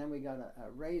hour, and then we got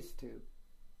a raise to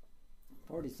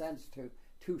 40 cents to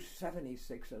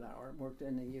 $2.76 an hour. Worked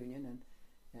in the union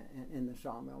and in the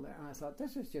sawmill there. And I thought,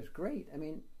 this is just great. I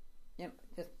mean,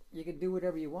 you could do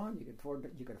whatever you want. You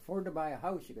could afford to buy a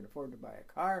house. You could afford to buy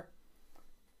a car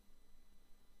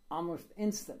almost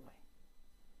instantly,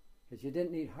 because you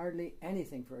didn't need hardly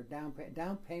anything for a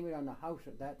down payment on the house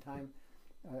at that time.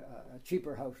 A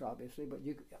cheaper house, obviously, but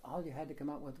all you had to come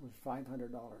up with was $500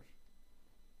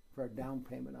 for a down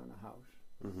payment on a house.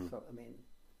 Mm-hmm. So, I mean,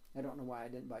 I don't know why I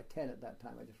didn't buy 10 at that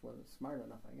time. I just wasn't smart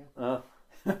enough, I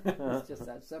guess. It's just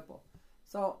that simple.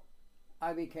 So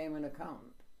I became an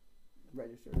accountant,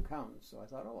 registered accountant. So I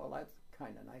thought, oh, well, that's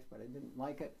kind of nice, but I didn't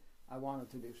like it. I wanted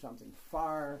to do something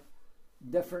far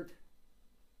different.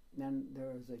 Then there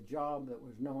was a job that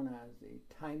was known as the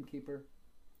timekeeper,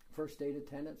 first aid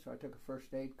attendant. So I took a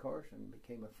first aid course and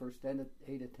became a first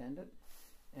aid attendant.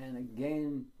 And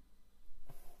again,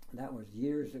 that was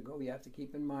years ago. You have to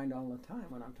keep in mind all the time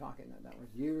when I'm talking that was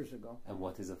years ago. And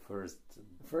what is a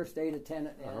first aid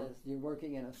attendant? Is you're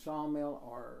working in a sawmill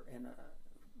or in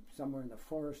somewhere in the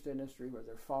forest industry where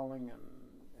they're falling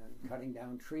and cutting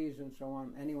down trees and so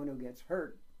on. Anyone who gets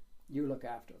hurt, you look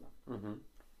after them. Mm-hmm.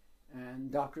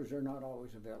 And doctors are not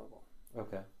always available.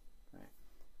 Okay. Right.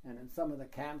 And in some of the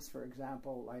camps, for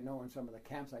example, I know in some of the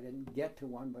camps, I didn't get to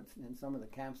one, but in some of the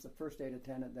camps, the first aid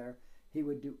attendant there, he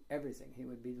would do everything. He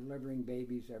would be delivering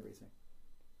babies, everything.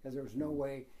 Because there was no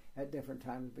way at different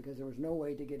times, because there was no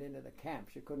way to get into the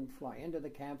camps. You couldn't fly into the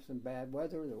camps in bad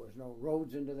weather. There was no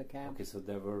roads into the camps. Okay, so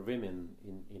there were women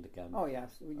in the camp. Oh,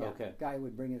 yes. Yeah. Okay. Guy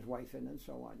would bring his wife in and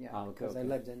so on, yeah, okay, because they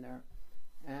lived in there.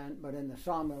 But in the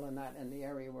sawmill and that, in the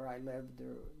area where I lived,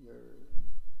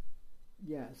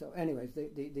 yeah. So, anyways,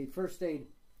 the first aid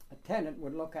attendant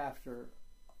would look after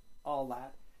all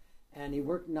that, and he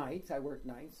worked nights. I worked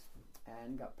nights,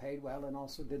 and got paid well, and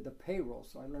also did the payroll.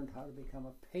 So I learned how to become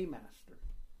a paymaster.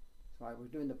 So I was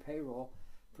doing the payroll,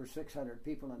 for 600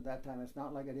 people at that time. It's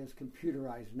not like it is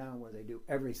computerized now where they do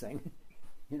everything,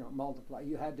 multiply.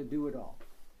 You had to do it all.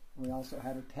 And we also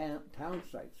had a town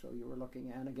site, so you were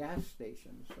looking at a gas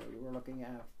station, so you were looking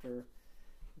after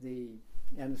the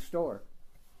store.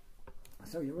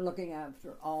 So you were looking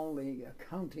after all the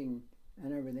accounting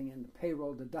and everything and the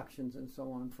payroll deductions and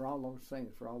so on for all those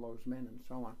things, for all those men and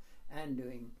so on, and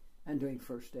doing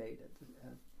first aid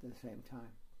at the same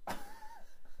time.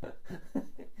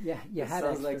 Yeah, you had.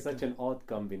 Sounds like such an odd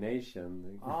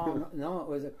combination. Oh no, it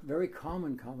was a very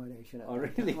common combination. Oh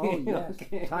really? Oh yes,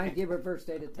 Okay. timekeeper, first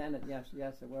aid attendant. Yes,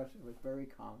 it was. It was very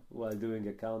common. While doing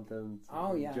accountant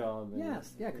yeah. job.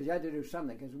 Yes, yeah, because you had to do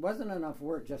something. Because it wasn't enough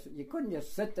work. You couldn't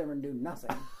just sit there and do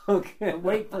nothing. Okay. And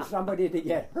wait for somebody to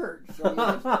get hurt. So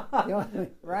you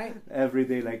just, right? Every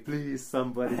day, like, please,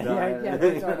 somebody die. yeah,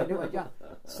 that's how to do it. Yeah.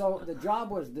 So the job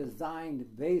was designed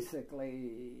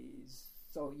basically.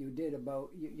 So you did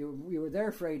about you were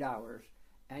there for 8 hours,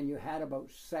 and you had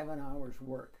about 7 hours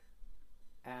work,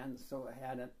 and so it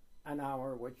had an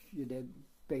hour which you did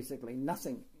basically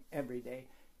nothing every day,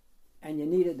 and you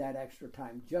needed that extra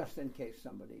time just in case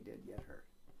somebody did get hurt,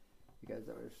 because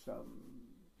there was some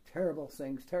terrible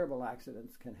things, terrible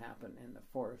accidents can happen in the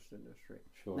forest industry.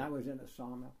 Sure. And I was in a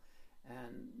sawmill,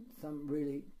 and some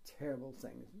really terrible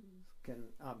things can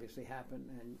obviously happen,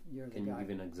 and you're the guy. Can you give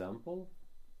an example?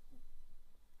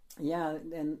 Yeah,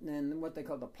 and what they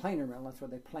call the planer mill, that's where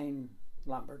they plane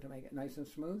lumber to make it nice and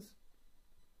smooth.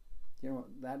 You know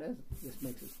what that is? This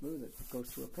makes it smooth. It goes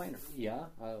through a planer. Yeah.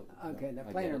 Okay, the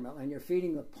planer mill. And you're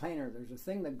feeding the planer. There's a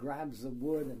thing that grabs the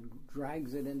wood and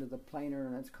drags it into the planer,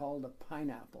 and it's called a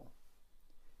pineapple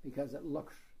because it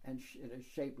looks and it is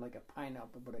shaped like a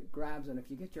pineapple, but it grabs, and if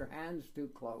you get your hands too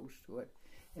close to it,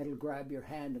 it'll grab your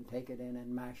hand and take it in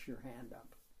and mash your hand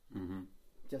up. Mm-hmm.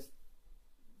 Just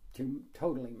to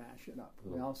totally mash it up.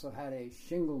 We also had a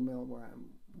shingle mill where I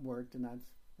worked, and that's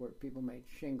where people made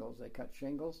shingles. They cut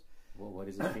shingles. Well, what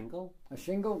is a shingle? A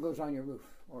shingle goes on your roof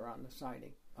or on the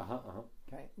siding.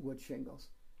 Okay, wood shingles.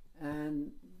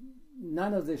 And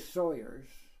none of the sawyers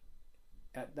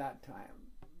at that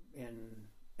time in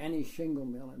any shingle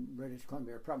mill in British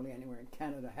Columbia, or probably anywhere in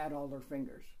Canada, had all their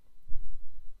fingers.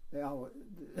 They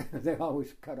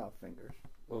always cut off fingers.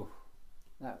 Oh.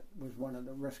 That was one of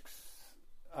the risks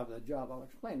of the job. I'll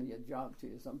explain the job to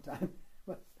you sometime,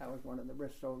 but that was one of the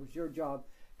risks. So it was your job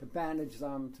to bandage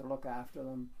them, to look after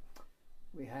them.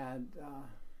 We had,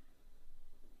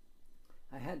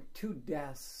 I had 2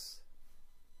 deaths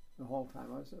the whole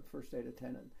time. I was a first aid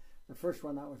attendant. The first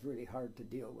one, that was really hard to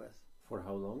deal with. For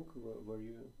how long were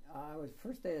you? I was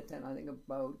first aid attendant, I think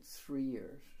about 3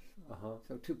 years.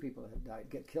 So 2 people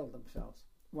had killed themselves.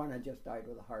 One had just died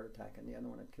with a heart attack, and the other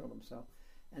one had killed himself.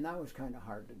 And that was kind of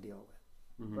hard to deal with.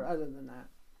 Mm-hmm. But other than that,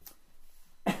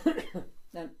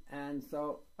 and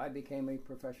so I became a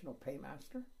professional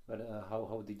paymaster. But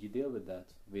how did you deal with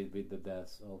that, with the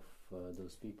deaths of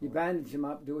those people? You bandage them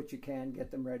up, do what you can,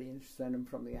 get them ready, and send them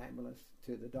from the ambulance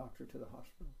to the doctor, to the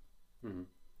hospital. Mm-hmm.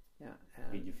 Yeah.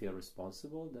 Did you feel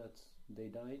responsible that they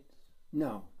died?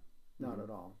 No, not at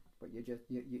all. But you just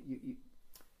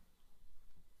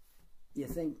you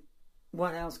think,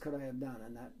 what else could I have done?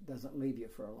 And that doesn't leave you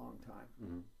for a long time.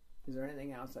 Mm-hmm. Is there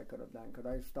anything else I could have done? Could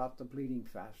I have stopped the bleeding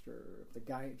faster? If the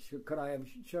guy should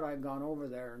I have gone over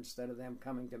there instead of them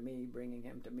coming to me, bringing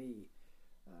him to me?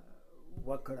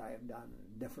 What could I have done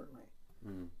differently?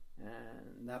 Mm-hmm.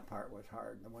 And that part was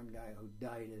hard. The one guy who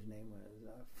died, his name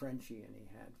was Frenchie, and he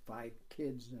had 5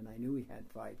 kids, and I knew he had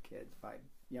 5 kids, 5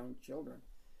 young children.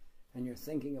 And you're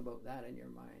thinking about that in your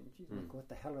mind. You think, what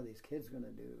the hell are these kids going to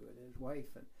do with his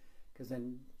wife? And because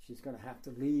then she's going to have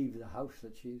to leave the house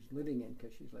that she's living in,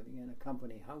 because she's living in a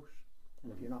company house.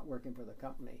 And if you're not working for the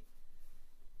company,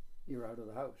 you're out of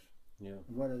the house. Yeah.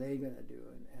 And what are they going to do?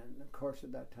 And of course,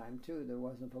 at that time too, there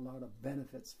wasn't a lot of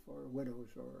benefits for widows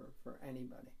or for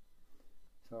anybody.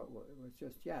 So it was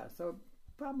just, so it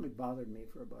probably bothered me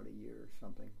for about a year or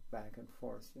something, back and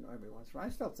forth, every once in a while. I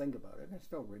still think about it. I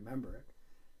still remember it.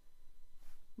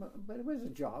 But it was a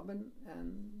job,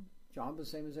 and job the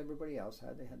same as everybody else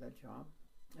had. They had that job.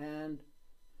 And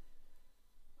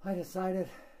I decided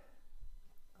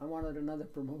I wanted another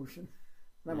promotion.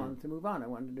 I wanted to move on. I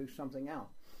wanted to do something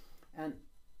else. And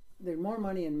there's more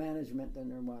money in management than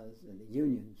there was in the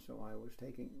union, so I was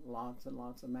taking lots and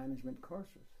lots of management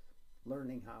courses,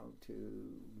 learning how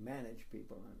to manage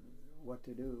people and what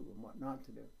to do and what not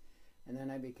to do. And then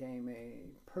I became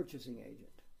a purchasing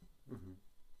agent. Mm-hmm.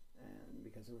 And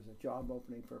because there was a job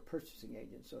opening for a purchasing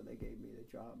agent, so they gave me the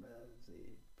job as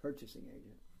the purchasing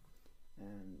agent.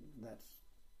 And that's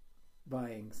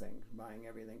buying things, buying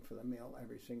everything for the mill,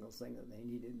 every single thing that they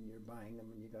needed, and you're buying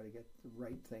them, and you got to get the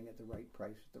right thing at the right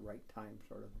price at the right time,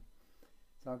 sort of.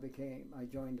 So I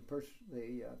joined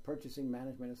the Purchasing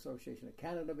Management Association of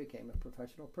Canada, became a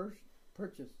professional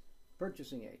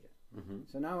purchasing agent. Mm-hmm.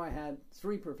 So now I had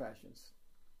 3 professions.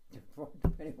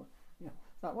 Anyway,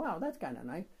 thought, wow, that's kind of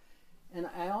nice. And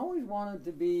I always wanted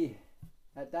to be,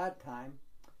 at that time,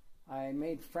 I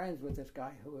made friends with this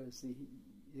guy who was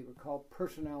they were called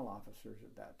personnel officers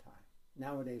at that time.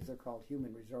 Nowadays they're called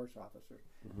human resource officers.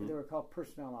 Mm-hmm. They were called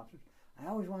personnel officers. I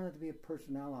always wanted to be a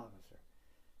personnel officer.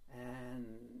 And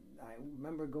I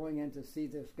remember going in to see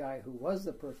this guy who was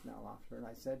the personnel officer, and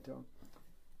I said to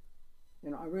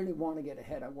him, I really want to get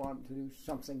ahead. I want to do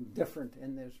something different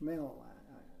in this mill.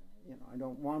 I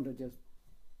don't want to just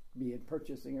be in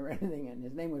purchasing or anything. And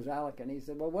his name was Alec, and he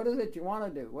said, well, what is it you want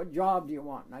to do? What job do you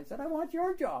want? And I said, I want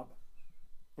your job.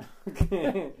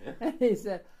 Okay. And he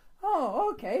said,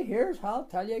 oh, okay, I'll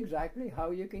tell you exactly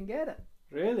how you can get it.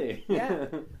 Really? Yeah,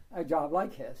 a job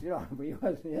like his,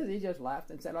 he just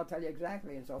laughed and said, I'll tell you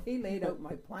exactly. And so he laid out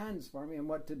my plans for me and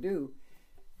what to do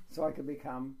so I could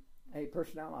become a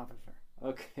personnel officer.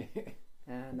 Okay.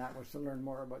 And that was to learn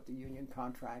more about the union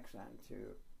contracts and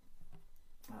to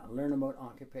learn about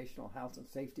occupational health and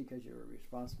safety, because you were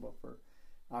responsible for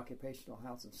occupational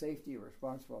health and safety, you're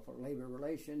responsible for labor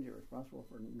relations, you're responsible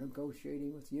for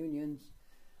negotiating with unions,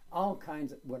 all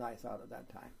kinds of what I thought at that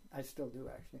time. I still do,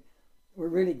 actually. Were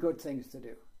really good things to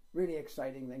do, really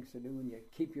exciting things to do, and you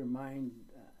keep your mind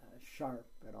sharp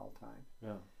at all times.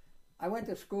 Yeah. I went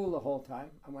to school the whole time.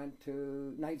 I went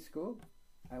to night school.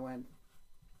 I went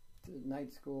to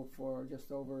night school for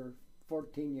just over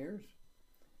 14 years.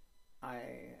 I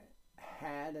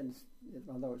had, and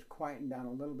although it's quieting down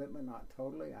a little bit, but not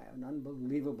totally, I have an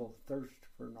unbelievable thirst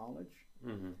for knowledge.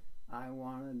 Mm-hmm. I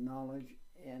wanted knowledge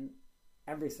in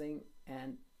everything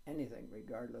and anything,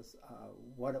 regardless of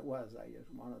what it was. I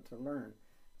just wanted to learn.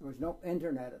 There was no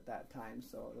internet at that time,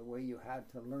 so the way you had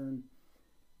to learn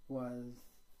was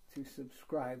to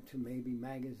subscribe to maybe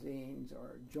magazines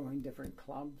or join different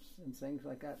clubs and things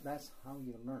like that. That's how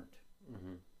you learned.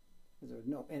 Mm-hmm. There was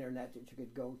no internet that you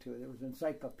could go to. There was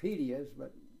encyclopedias,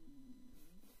 but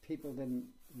people didn't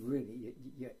really.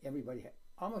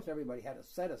 Almost everybody had a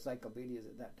set of encyclopedias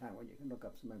at that time where you can look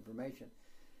up some information.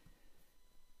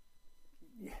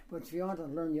 Yeah, but if you wanted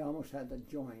to learn, you almost had to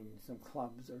join some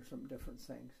clubs or some different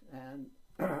things. And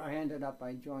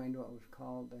I joined what was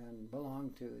called and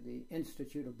belonged to the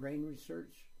Institute of Brain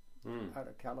Research out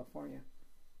of California.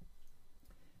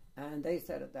 And they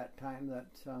said at that time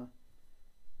that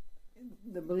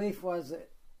the belief was that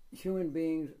human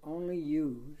beings only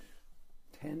use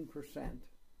 10%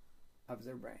 of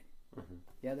their brain. Mm-hmm.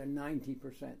 The other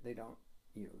 90% they don't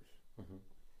use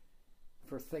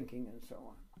for thinking and so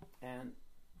on. And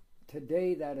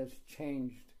today that has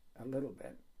changed a little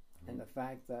bit. And the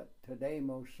fact that today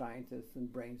most scientists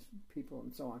and brains people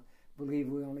and so on believe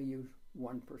we only use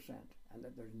 1%, and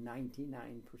that there's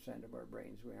 99% of our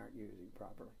brains we aren't using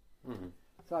properly. Mm-hmm.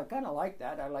 So I kind of liked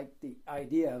that. I liked the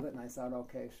idea of it, and I thought,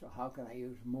 okay, so how can I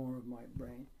use more of my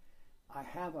brain? I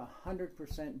have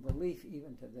 100% belief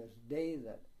even to this day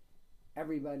that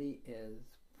everybody is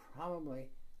probably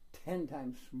 10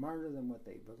 times smarter than what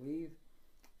they believe,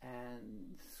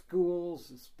 and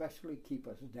schools especially keep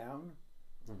us down.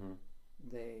 Mm-hmm.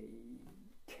 They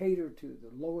cater to the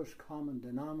lowest common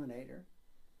denominator.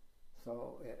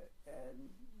 So,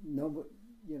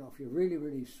 if you're really,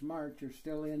 really smart, you're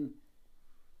still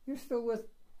with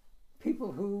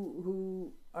people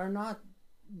who are not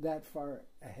that far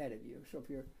ahead of you. So if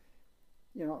you're,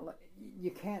 you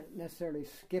can't necessarily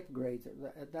skip grades.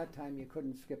 At that time, you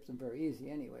couldn't skip them very easy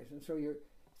anyways. And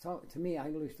so to me, I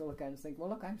used to look at it and think, well,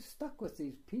 look, I'm stuck with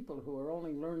these people who are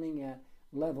only learning at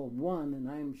level 1, and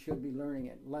I should be learning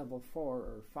at level 4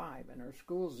 or 5. And our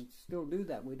schools still do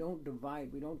that. We don't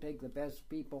divide. We don't take the best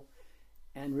people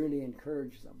and really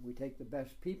encourage them. We take the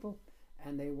best people,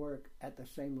 and they work at the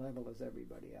same level as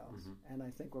everybody else. Mm-hmm. And I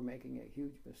think we're making a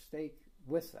huge mistake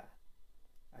with that.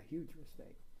 A huge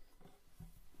mistake.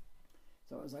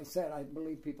 So as I said, I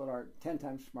believe people are 10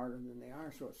 times smarter than they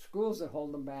are. So it's schools that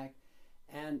hold them back,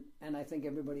 and I think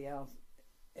everybody else,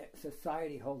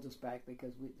 society holds us back,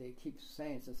 because they keep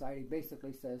saying, society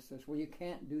basically says this, well, you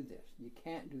can't do this, you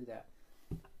can't do that.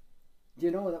 Do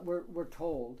you know that we're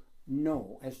told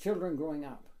no, as children growing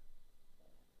up,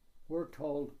 we're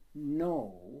told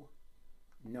no,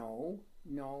 no,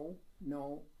 no,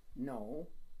 no, no,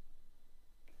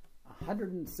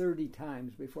 130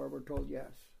 times before we're told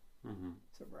yes. Mm-hmm.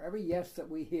 So for every yes that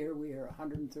we hear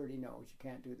 130 no's. You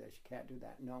can't do this, you can't do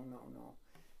that, no, no,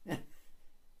 no.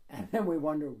 And then we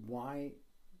wonder why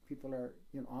people are,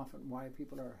 often why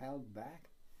people are held back.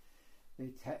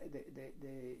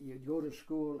 You go to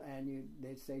school and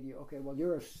they say to you, okay, well,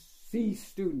 you're a C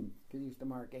student, because you used to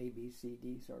mark A, B, C,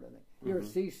 D sort of thing. You're a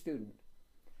C student.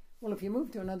 Well, if you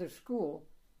move to another school,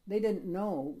 they didn't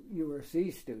know you were a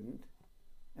C student,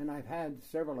 and I've had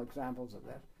several examples of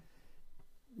that.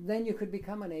 Then you could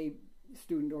become an A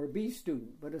student or a B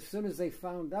student, but as soon as they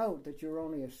found out that you're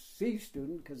only a C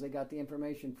student, because they got the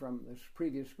information from the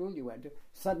previous school you went to,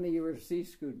 suddenly you were a C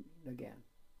student again.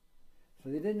 So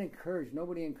they didn't encourage,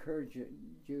 nobody encouraged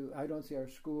you. I don't see our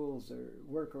schools or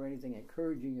work or anything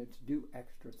encouraging you to do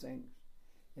extra things.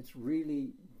 It's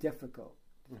really difficult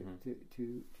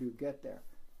to get there.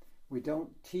 We don't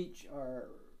teach our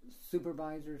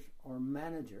supervisors or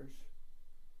managers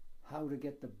how to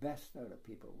get the best out of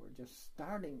people. We're just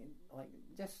starting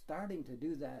to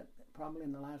do that probably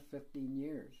in the last 15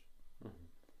 years.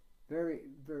 Very,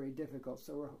 very difficult.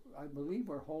 So I believe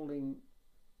we're holding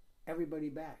everybody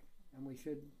back, and we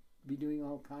should be doing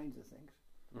all kinds of things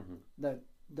that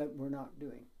we're not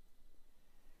doing.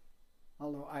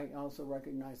 Although I also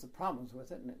recognize the problems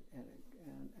with it, and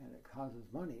it causes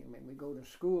money. I mean, we go to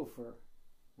school for,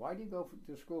 why do you go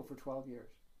to school for 12 years?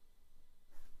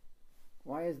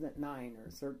 Why isn't it 9 or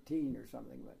 13 or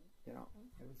something? But,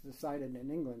 it was decided in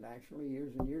England actually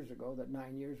years and years ago that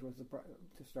 9 years was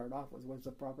to start off with was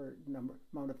the proper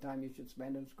amount of time you should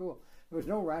spend in school. There was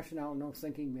no rationale, no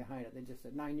thinking behind it. They just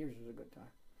said 9 years is a good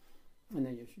time, and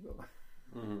then you should go.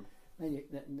 Then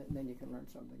you can learn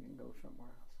something and go somewhere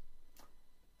else.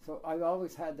 So I've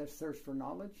always had this thirst for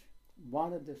knowledge.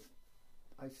 Wanted this.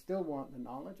 I still want the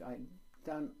knowledge. I've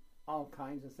done all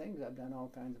kinds of things. I've done all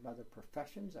kinds of other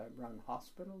professions. I've run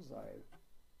hospitals. I've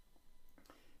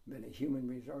been a human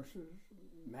resources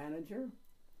manager.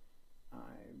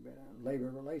 I've been a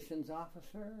labor relations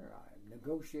officer. I've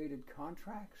negotiated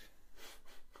contracts.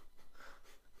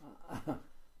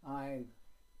 I've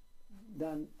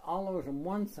done all those on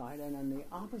one side, and on the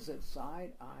opposite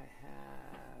side, I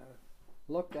have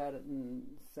looked at it and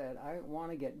said, I want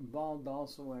to get involved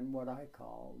also in what I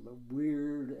call the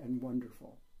weird and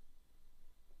wonderful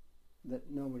that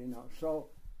nobody knows. So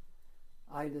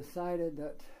I decided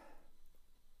that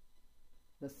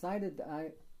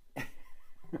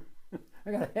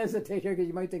I got to hesitate here because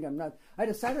you might think I'm nuts. I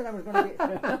decided I was going to be...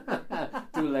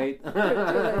 Too late. Too late,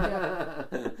 yeah.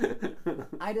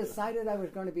 I decided I was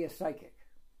going to be a psychic.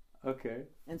 Okay.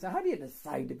 And so how do you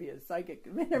decide to be a psychic?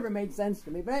 It never made sense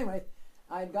to me. But anyway,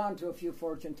 I'd gone to a few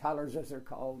fortune tellers, as they're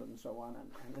called, and so on,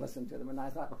 and listened to them. And I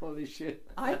thought, holy shit,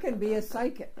 I can be a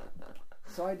psychic.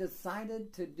 So I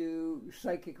decided to do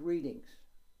psychic readings.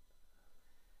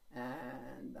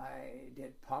 And I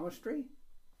did palmistry.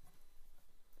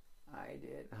 I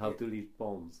did... How to read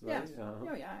palms, right? Yes.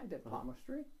 Yeah, I did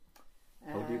palmistry.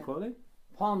 What do you call it?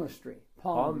 Palmistry.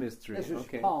 Palmistry. This is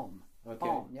okay. palm. Okay.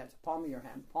 Palm. Yeah, it's the palm of your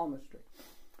hand. Palmistry.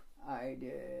 I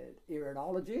did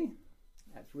iridology.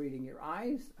 That's reading your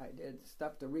eyes. I did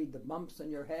stuff to read the bumps in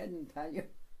your head and tell you.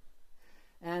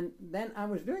 And then I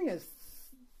was doing it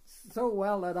so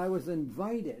well that I was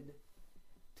invited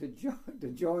to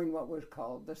join what was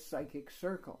called the Psychic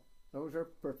Circle. Those are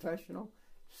professional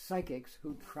psychics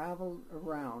who traveled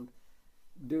around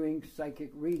doing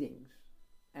psychic readings.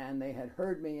 And they had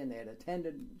heard me, and they had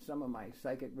attended some of my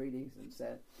psychic readings and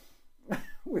said,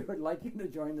 we would like you to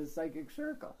join the Psychic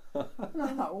Circle. And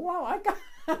I thought, wow,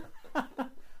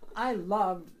 I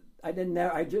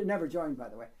never joined, by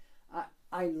the way.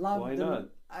 I loved... Why not?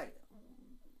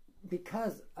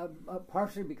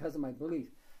 Partially because of my belief.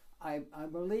 I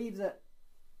believe that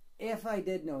if I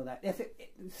did know that,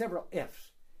 several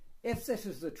ifs. If this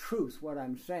is the truth, what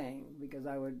I'm saying, because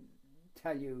I would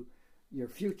tell you your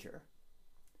future,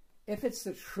 if it's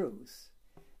the truth,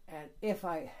 and if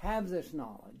I have this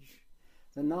knowledge,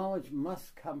 the knowledge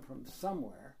must come from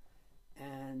somewhere,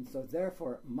 and so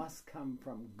therefore it must come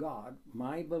from God,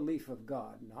 my belief of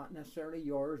God, not necessarily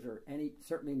yours or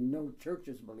certainly no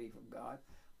church's belief of God,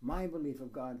 my belief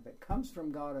of God. If it comes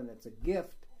from God and it's a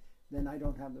gift, then I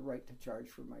don't have the right to charge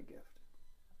for my gift.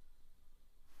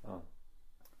 Oh.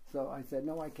 So I said,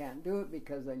 no, I can't do it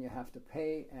because then you have to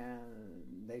pay.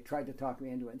 And they tried to talk me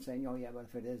into it and saying, oh yeah, but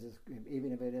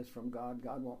even if it is from God,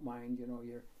 God won't mind.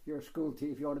 You're a school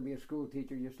teacher. If you want to be a school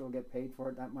teacher, you still get paid for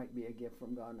it. That might be a gift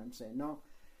from God. And I'm saying, no,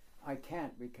 I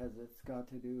can't, because it's got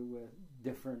to do with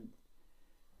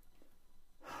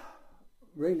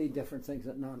really different things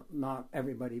that not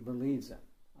everybody believes in.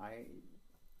 I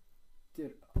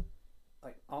did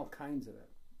like all kinds of it.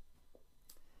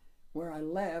 Where I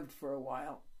lived for a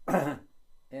while,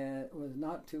 it was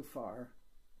not too far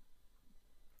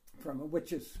from a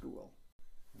witches' school.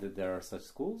 That there are such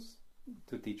schools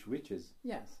to teach witches.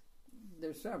 Yes,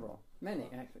 there's several. Many,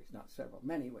 actually, not several,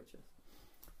 many witches.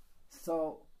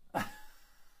 So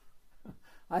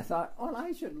I thought, well,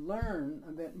 I should learn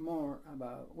a bit more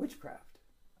about witchcraft,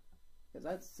 because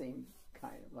that seems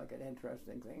kind of like an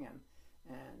interesting thing,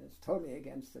 and it's totally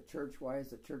against the church. Why is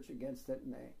the church against it?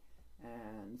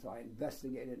 And so I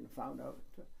investigated and found out.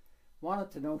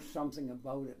 Wanted to know something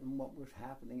about it and what was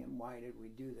happening and why did we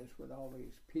do this with all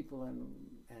these people and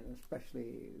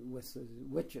especially with the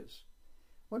witches.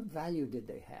 What value did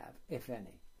they have, if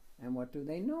any? And what do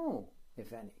they know,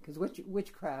 if any? Because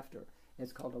witchcraft, or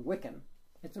it's called a Wiccan,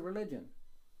 it's a religion.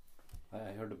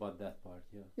 I heard about that part,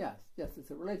 yeah. Yes, it's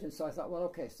a religion. So I thought, well,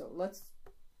 okay, so let's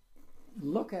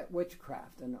look at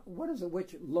witchcraft. And what does a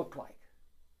witch look like?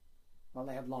 Well,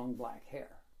 they have long black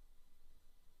hair.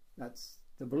 That's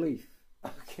the belief.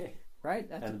 Okay. Right?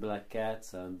 That's and black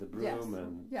cats and the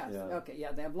broom. Yes. Okay,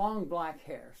 yeah, they have long black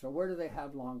hair. So where do they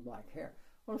have long black hair?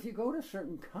 Well, if you go to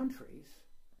certain countries,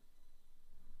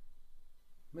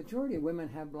 majority of women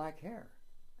have black hair,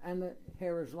 and the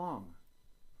hair is long.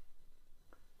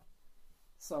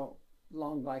 So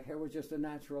long black hair was just a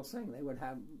natural thing. They would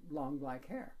have long black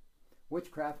hair.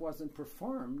 Witchcraft wasn't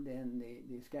performed in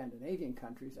the Scandinavian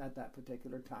countries at that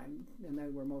particular time, and they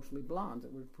were mostly blondes.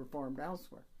 It was performed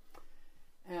elsewhere.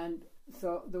 And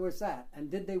so there was that.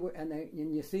 And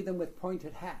and you see them with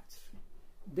pointed hats.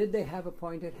 Did they have a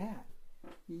pointed hat?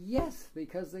 Yes,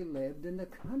 because they lived in the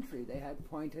country. They had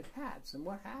pointed hats. And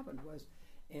what happened was,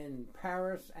 in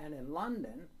Paris and in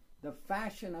London, the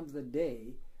fashion of the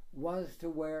day was to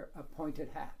wear a pointed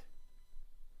hat.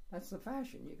 That's the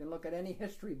fashion. You can look at any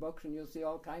history books and you'll see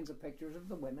all kinds of pictures of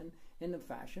the women in the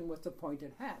fashion with the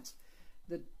pointed hats.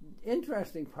 The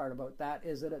interesting part about that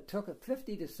is that it took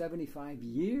 50 to 75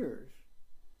 years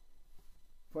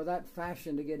for that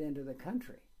fashion to get into the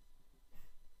country.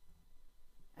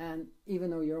 And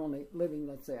even though you're only living,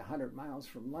 let's say, 100 miles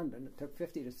from London, it took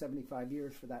 50 to 75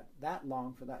 years for that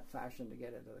long for that fashion to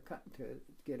get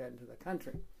into the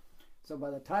country. So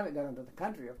by the time it got into the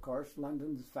country, of course,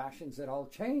 London's fashions had all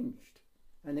changed.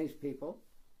 And these people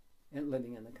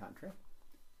living in the country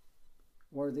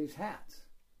wore these hats.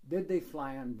 Did they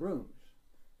fly on brooms?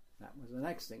 That was the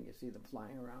next thing. You see them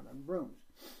flying around on brooms.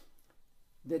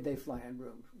 Did they fly on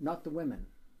brooms? Not the women.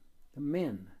 The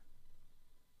men.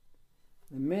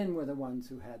 The men were the ones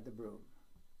who had the broom,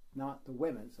 not the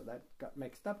women. So that got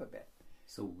mixed up a bit.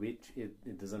 So witch,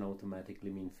 it doesn't automatically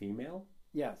mean female?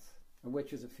 Yes. A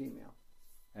witch is a female.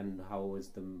 And how is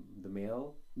the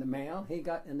male? The male,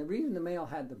 and the reason the male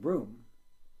had the broom.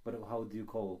 But how do you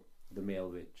call the male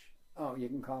witch? Oh, you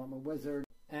can call him a wizard.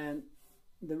 And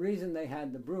the reason they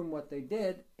had the broom, what they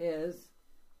did is,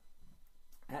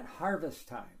 at harvest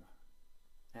time,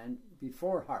 and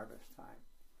before harvest time,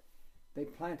 they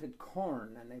planted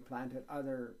corn and they planted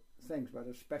other things, but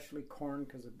especially corn,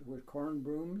 because it was corn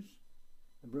brooms.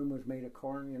 The broom was made of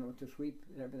corn, to sweep,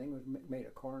 and everything was made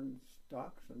of corn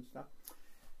stalks and stuff.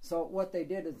 So what they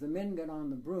did is the men got on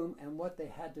the broom, and what they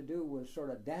had to do was sort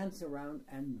of dance around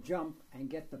and jump and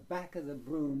get the back of the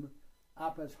broom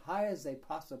up as high as they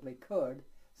possibly could,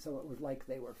 so it was like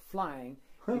they were flying,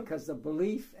 because the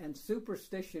belief and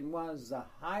superstition was the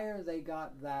higher they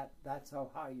got that's how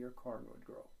high your corn would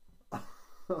grow.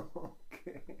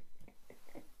 Okay.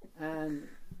 And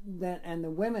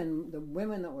the women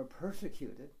that were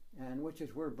persecuted, and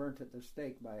witches were burnt at the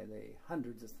stake by the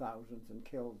hundreds of thousands and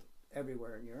killed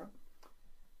everywhere in Europe.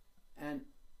 And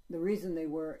the reason they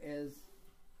were is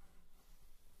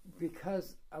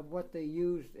because of what they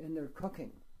used in their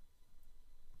cooking.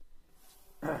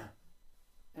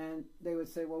 And they would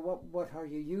say, well, what are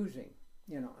you using?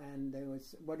 And they would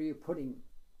say, what are you putting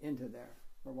into there?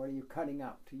 Or what are you cutting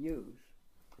up to use?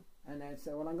 And they'd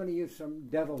say, well, I'm going to use some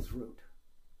devil's root.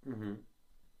 Mm-hmm.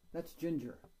 That's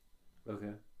ginger.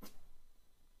 Okay.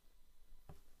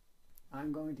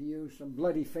 I'm going to use some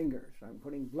bloody fingers. I'm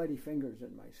putting bloody fingers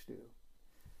in my stew.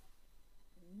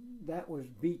 That was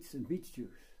beets and beet juice.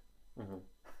 Mm-hmm.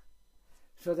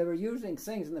 So they were using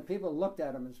things, and the people looked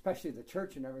at them, especially the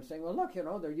church and everything, well, look,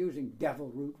 they're using devil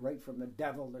root right from the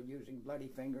devil. They're using bloody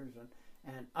fingers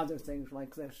and other things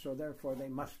like this, so therefore they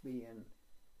must be in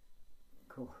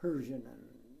coercion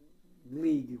and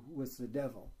league with the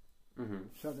devil. Mm-hmm.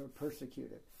 So they're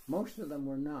persecuted. Most of them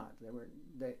were not.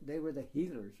 They were the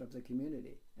healers of the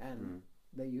community, and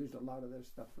they used a lot of this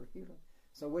stuff for healing.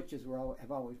 So witches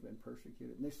have always been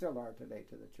persecuted, and they still are today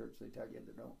to the church. They tell you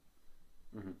they don't.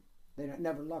 Mm-hmm. They don't,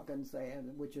 never look and say, have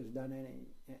the witches done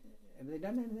have they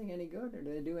done anything any good, or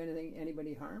do they do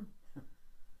anybody harm?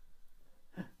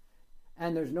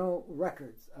 And there's no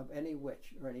records of any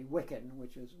witch or any Wiccan,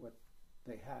 which is what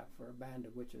they have for a band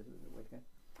of witches is a Wicca.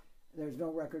 There's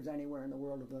no records anywhere in the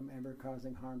world of them ever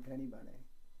causing harm to anybody.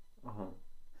 Uh-huh.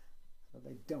 So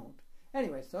they don't.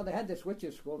 Anyway, so they had this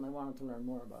witches school and they wanted to learn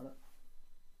more about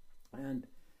it. And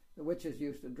the witches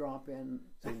used to drop in.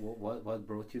 So what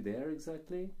brought you there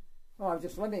exactly? Oh, I was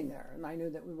just living there, and I knew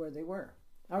that where they were.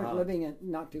 I was living in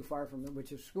not too far from the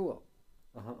witches' school.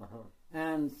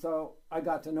 And so I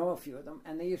got to know a few of them,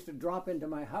 and they used to drop into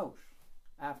my house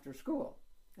after school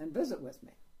and visit with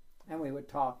me. And we would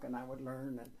talk, and I would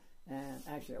learn, and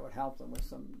actually I would help them with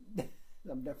some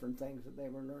different things that they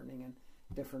were learning and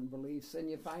different beliefs. And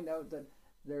you find out that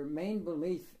their main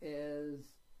belief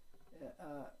is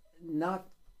not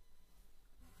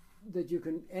that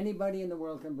anybody in the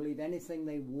world can believe anything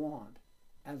they want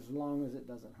as long as it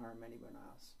doesn't harm anyone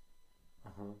else.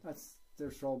 That's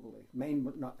their sole belief.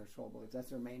 Not their sole belief,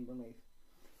 that's their main belief.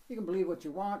 You can believe what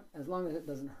you want as long as it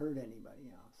doesn't hurt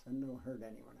anybody else, and it'll hurt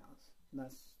anyone else. And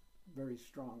that's very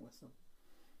strong with them.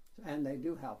 And they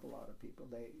do help a lot of people.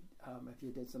 They, if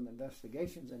you did some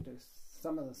investigations into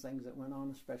some of the things that went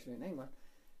on, especially in England,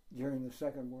 during the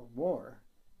Second World War,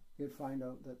 you'd find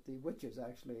out that the witches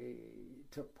actually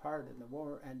took part in the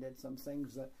war and did some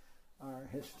things that are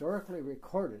historically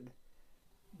recorded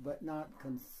but not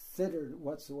considered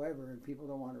whatsoever, and people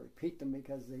don't want to repeat them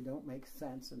because they don't make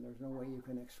sense and there's no way you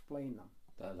can explain them.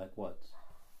 Like what?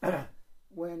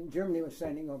 When Germany was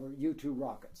sending over U-2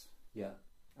 rockets. Yeah.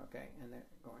 Okay, and they're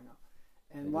going up.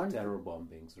 And one terror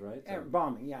bombings, right?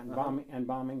 Bombing, yeah, and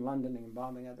bombing London and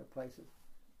bombing other places.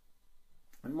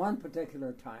 And one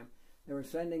particular time, they were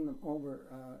sending them over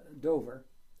Dover,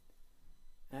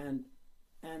 and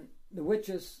the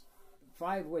witches,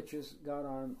 5 witches, got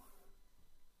on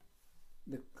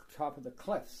the top of the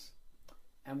cliffs,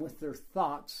 and with their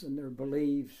thoughts and their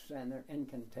beliefs and their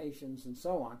incantations and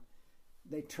so on,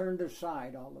 they turned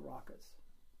aside all the rockets.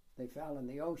 They fell in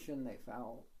the ocean, they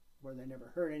fell where they never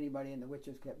hurt anybody, and the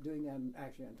witches kept doing them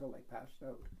actually until they passed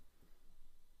out.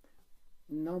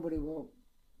 Nobody will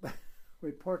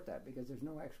report that because there's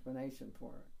no explanation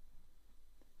for it.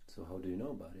 So how do you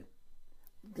know about it?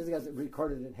 Because it's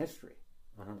recorded in history.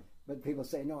 But people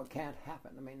say, no, it can't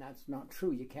happen. I mean, that's not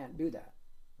true. You can't do that.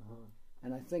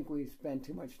 And I think we spend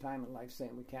too much time in life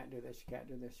saying we can't do this, you can't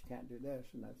do this, you can't do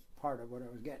this. And that's part of what I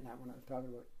was getting at when I was talking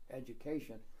about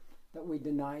education, that we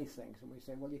deny things and we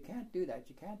say, well, you can't do that,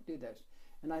 you can't do this.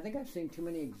 And I think I've seen too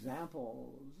many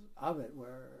examples of it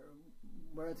where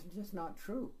it's just not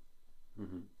true.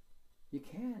 You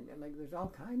can. And like, there's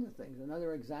all kinds of things.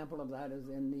 Another example of that is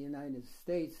in the United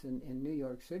States, in New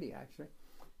York City, actually.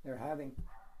 They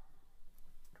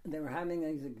were having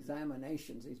these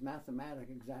examinations, these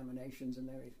mathematic examinations, and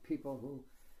there were people who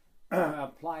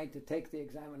applied to take the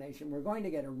examination. We're going to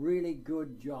get a really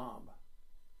good job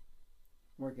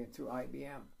working through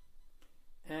IBM.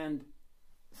 And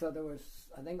so there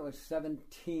was, I think it was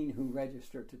 17 who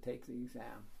registered to take the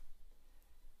exam.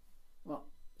 Well,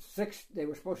 they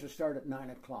were supposed to start at 9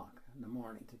 o'clock in the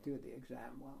morning to do the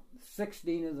exam. Well,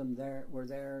 16 of them were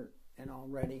there and all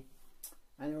ready.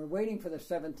 And they were waiting for the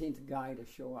 17th guy to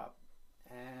show up.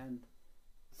 And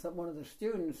one of the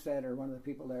students said, or one of the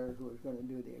people there who was going to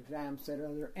do the exam said,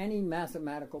 are there any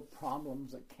mathematical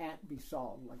problems that can't be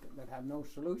solved, like that have no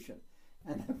solution?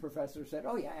 And the professor said,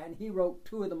 oh yeah, and he wrote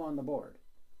 2 of them on the board,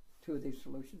 2 of these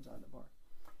solutions on the board.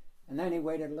 And then he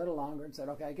waited a little longer and said,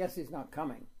 okay, I guess he's not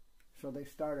coming. So they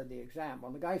started the exam.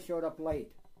 Well, the guy showed up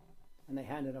late, and they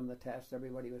handed him the test.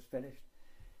 Everybody was finished.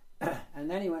 And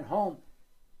then he went home,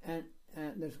 and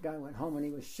this guy went home, and he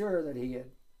was sure that he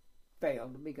had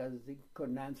failed because he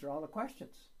couldn't answer all the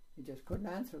questions. He just couldn't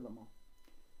answer them all.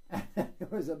 And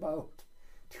it was about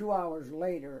 2 hours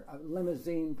later, a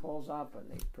limousine pulls up,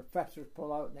 and the professors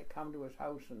pull out, and they come to his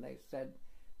house, and they said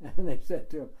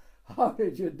to him, how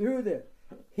did you do this?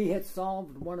 He had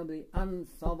solved one of the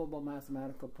unsolvable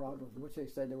mathematical problems, which they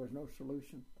said there was no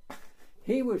solution.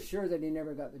 He was sure that he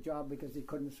never got the job because he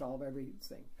couldn't solve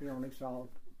everything. He only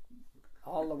solved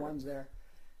all the ones there,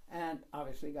 and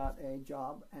obviously got a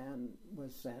job and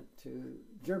was sent to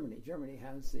Germany. Germany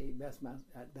has the best math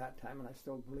at that time, and I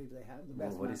still believe they have the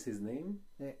best. What is his name?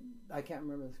 I can't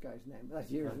remember this guy's name, but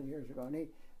that's years and years ago. And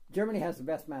Germany has the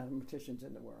best mathematicians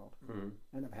in the world,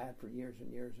 and have had for years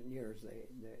and years and years.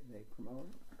 They promote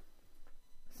it.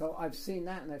 So I've seen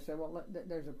that, and I said, well,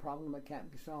 there's a problem that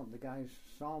can't be solved. The guys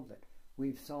solved it.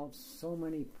 We've solved so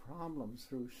many problems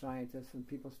through scientists, and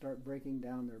people start breaking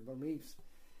down their beliefs.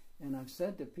 And I've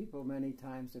said to people many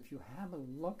times, if you have a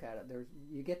look at it,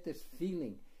 you get this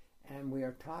feeling, and we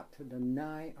are taught to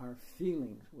deny our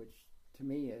feelings, which to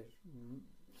me is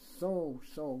so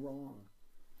wrong.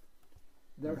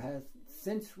 There has,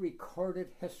 since recorded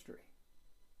history,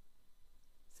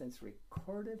 since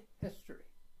recorded history,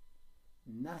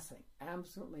 nothing,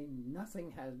 absolutely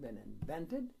nothing has been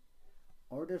invented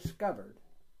or discovered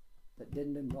that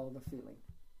didn't involve a feeling.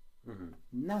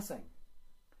 Nothing.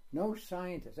 No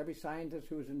scientist, every scientist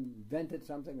who has invented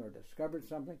something or discovered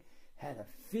something had a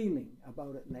feeling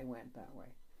about it and they went that way.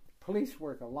 Police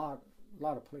work, a lot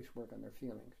of police work on their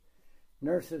feelings.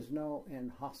 Nurses know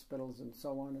in hospitals and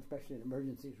so on, especially in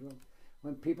emergency rooms,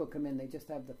 when people come in, they just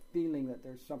have the feeling that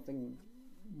there's something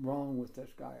wrong with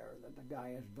this guy or that the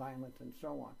guy is violent and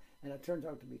so on. And it turns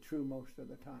out to be true most of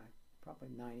the time, probably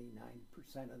 99%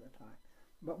 of the time.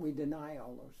 But we deny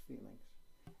all those feelings.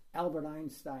 Albert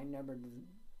Einstein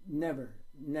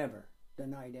never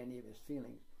denied any of his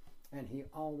feelings. And he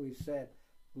always said,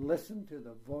 listen to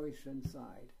the voice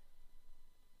inside.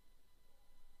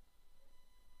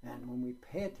 And when we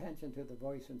pay attention to the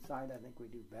voice inside, I think we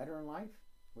do better in life.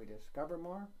 We discover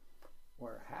more.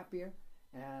 We're happier.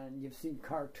 And you've seen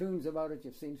cartoons about it.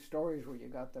 You've seen stories where you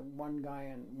got the one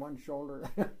guy on one shoulder,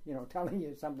 telling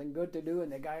you something good to do,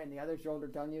 and the guy on the other shoulder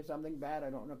telling you something bad. I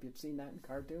don't know if you've seen that in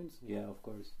cartoons. Yeah, of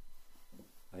course.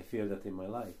 I feel that in my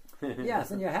life.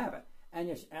 Yes, and you have it.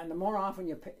 And the more often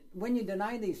you pay, when you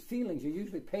deny these feelings, you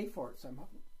usually pay for it somehow.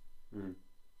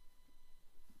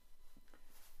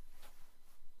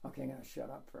 Okay, I'm going to shut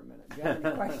up for a minute. Do you have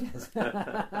any questions?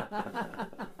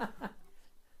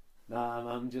 No,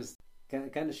 I'm just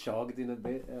kind of shocked a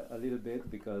little bit,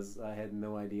 because I had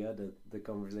no idea that the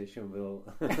conversation will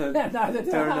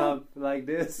turn up like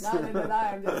this. Neither did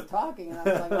I. I'm just talking, and I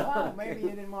was like, wow, maybe you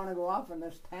didn't want to go off on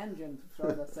this tangent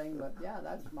sort of thing, but yeah,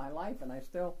 that's my life, and I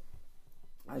still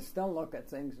look at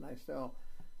things, and I still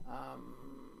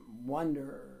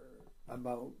wonder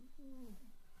about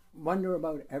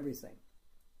everything.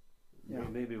 Yeah.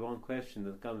 Maybe one question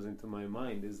that comes into my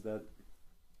mind is that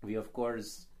we, of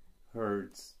course,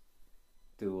 heard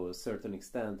to a certain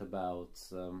extent about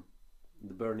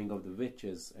the burning of the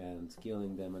witches and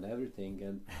killing them and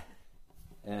everything,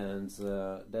 and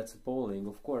that's appalling,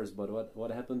 of course. But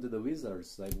what happened to the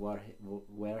wizards? Like,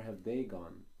 where have they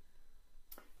gone?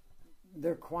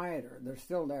 They're quieter. They're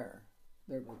still there.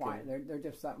 They're quiet. They're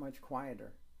just that much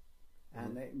quieter,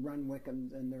 and they run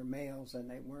Wiccans, and they're males, and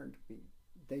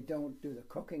they don't do the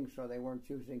cooking, so they weren't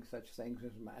using such things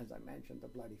as I mentioned, the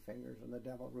bloody fingers and the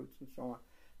devil roots and so on.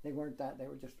 They weren't that. They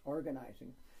were just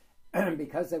organizing.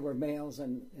 Because they were males,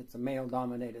 and it's a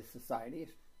male-dominated society,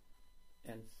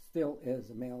 and still is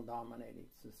a male-dominated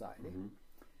society,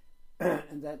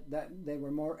 and that they were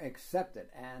more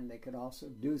accepted, and they could also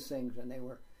do things, and they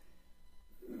were,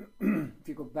 if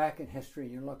you go back in history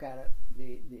and you look at it,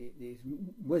 these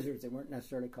wizards, they weren't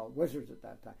necessarily called wizards at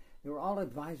that time. They were all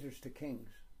advisors to kings,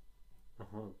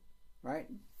 right?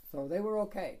 So they were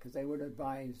okay, because they would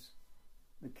advise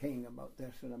the king about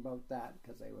this and about that,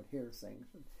 because they would hear things.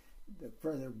 And the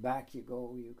further back you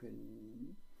go,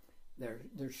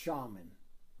 there's shaman.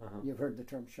 You've heard the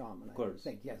term shaman, of course. I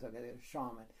think. Yes, okay, there's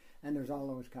shaman. And there's all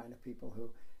those kind of people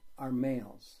who are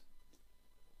males.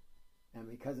 And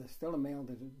because it's still a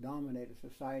male-dominated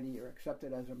society, you're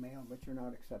accepted as a male, but you're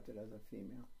not accepted as a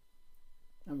female.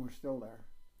 And we're still there.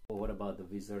 Well, what about the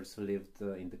wizards who lived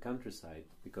in the countryside?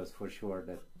 Because for sure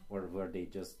were they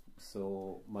just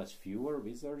so much fewer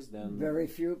wizards than very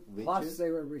few. Witches? Plus,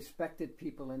 they were respected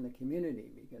people in the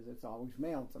community, because it's always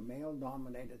male. It's a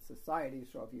male-dominated society.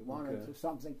 So if you wanted to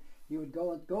something, you would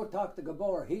go talk to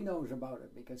Gabor. He knows about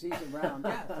it because he's around.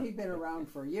 Yeah, he's been around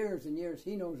for years and years.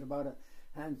 He knows about it,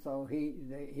 and so he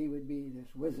would be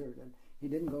this wizard, and he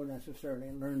didn't go necessarily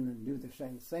and learn and do the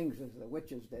same things as the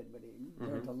witches did, but he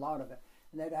learned a lot of it.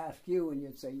 And they'd ask you, and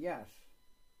you'd say yes,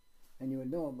 and you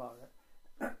would know about it.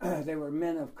 They were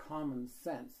men of common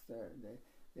sense.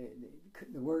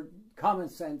 The word common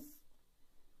sense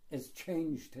is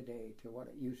changed today to what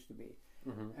it used to be,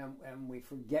 and we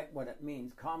forget what it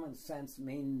means. Common sense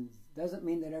doesn't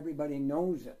mean that everybody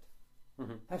knows it.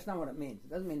 That's not what it means.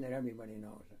 It doesn't mean that everybody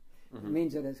knows it. It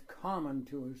means that it's common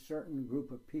to a certain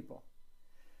group of people.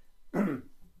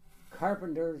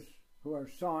 Carpenters who are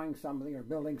sawing something or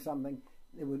building something,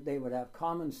 they would have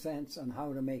common sense on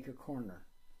how to make a corner.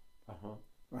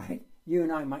 Right? You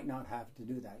and I might not have to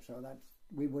do that, so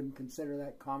we wouldn't consider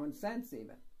that common sense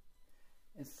even.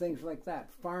 It's things like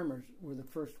that. Farmers were the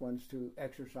first ones to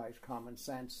exercise common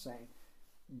sense, saying,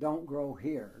 don't grow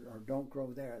here or don't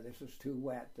grow there. This is too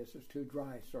wet. This is too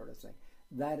dry, sort of thing.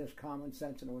 That is common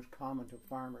sense, and it was common to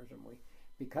farmers. And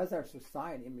because our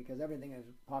society and because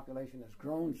population has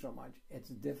grown so much, it's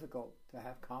difficult to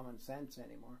have common sense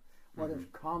anymore. What is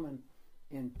common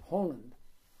in Poland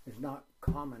is not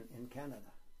common in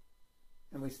Canada.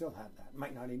 And we still have that. It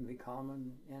might not even be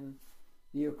common in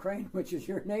the Ukraine, which is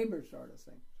your neighbor sort of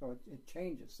thing. So it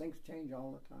changes. Things change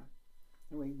all the time.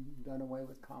 And we've done away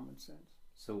with common sense.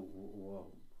 So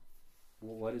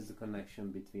what is the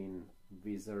connection between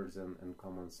wizards and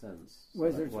common sense?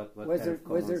 Wizards, what wizards, kind of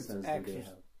common wizards sense do they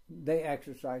have? they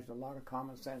exercised a lot of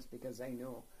common sense because they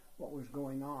knew what was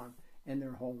going on in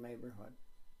their whole neighborhood.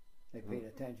 They paid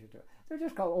attention to it. They're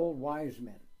just called old wise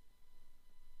men.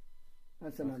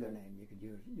 That's another name you could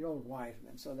use. The old wise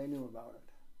men. So they knew about it.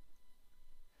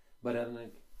 But I'm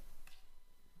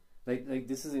like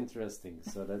this is interesting.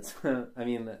 So that's I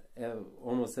mean,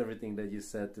 almost everything that you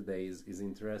said today is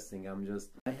interesting.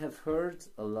 I have heard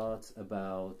a lot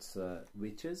about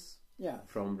witches. Yeah.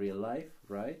 From real life,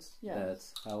 right? Yes.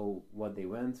 That's what they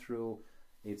went through.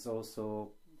 It's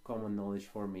also common knowledge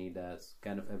for me that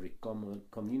kind of every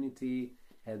community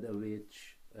had a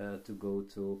witch to go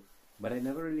to, but I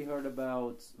never really heard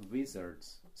about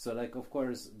wizards. So, like, of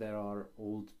course, there are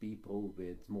old people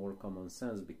with more common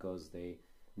sense because they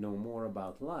know more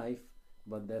about life,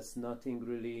 but that's nothing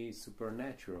really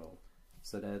supernatural.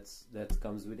 So that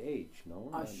comes with age,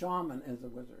 no? A shaman is a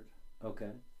wizard.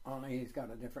 Okay. Only he's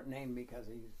got a different name because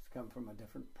he's come from a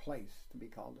different place to be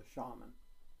called a shaman.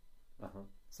 Uh-huh.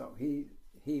 So he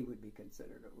would be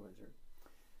considered a wizard.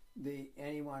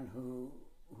 Anyone who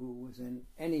was in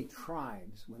any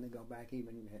tribes, when they go back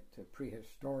even to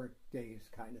prehistoric days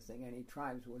kind of thing, any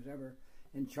tribes who was ever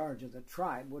in charge of the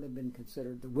tribe would have been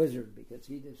considered the wizard because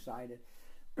he decided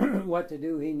what to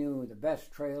do. He knew the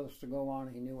best trails to go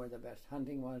on. He knew where the best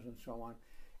hunting was and so on.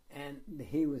 And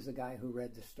he was the guy who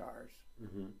read the stars.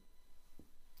 Mm-hmm.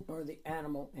 Or the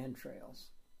animal entrails.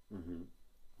 Mm-hmm.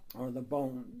 Or the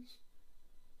bones.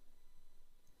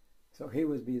 So he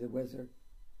would be the wizard,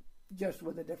 just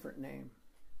with a different name.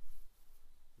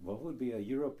 What would be a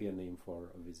European name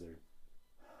for a wizard?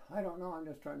 I don't know. I'm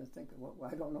just trying to think of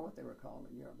I don't know what they were called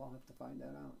in Europe. I'll have to find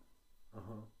that out.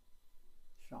 Uh-huh.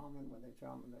 Shaman, were they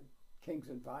shaman? The king's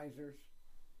advisors?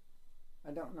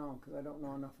 I don't know, because I don't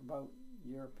know enough about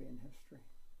European history.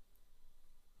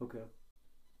 Okay.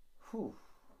 Whew.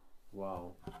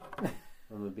 Wow.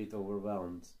 I'm a bit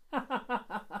overwhelmed.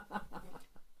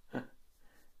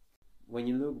 When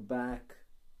you look back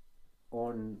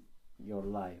on your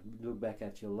life, look back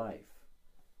at your life,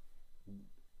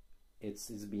 it's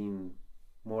been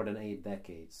more than 8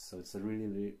 decades, so it's a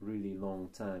really, really long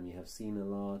time. You have seen a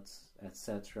lot,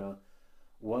 etc.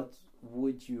 What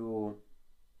would you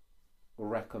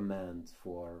recommend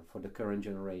for the current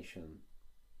generation?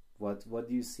 What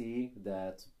do you see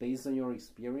that, based on your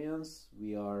experience,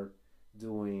 we are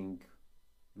doing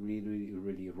really,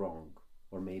 really wrong,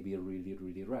 or maybe really,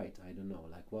 really right? I don't know.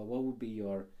 Like, what would be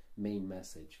your main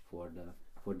message for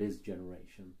this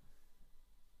generation?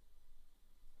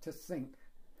 To think.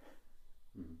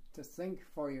 Mm-hmm. To think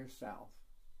for yourself.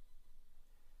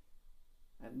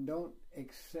 And don't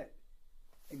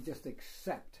just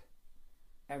accept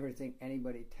everything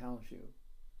anybody tells you.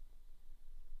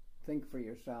 Think for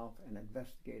yourself and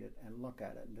investigate it and look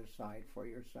at it and decide for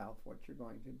yourself what you're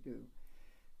going to do.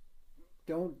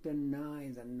 Don't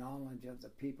deny the knowledge of the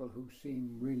people who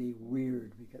seem really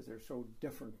weird because they're so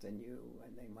different than you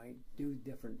and they might do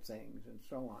different things and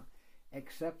so on.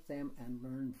 Accept them and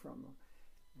learn from them.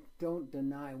 Don't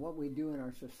deny what we do in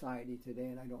our society today,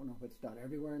 and I don't know if it's done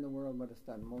everywhere in the world, but it's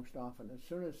done most often. As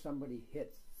soon as somebody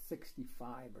hits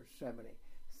 65 or 70,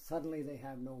 suddenly they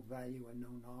have no value and no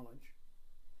knowledge.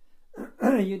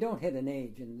 You don't hit an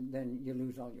age and then you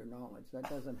lose all your knowledge. That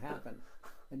doesn't happen.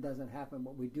 It doesn't happen.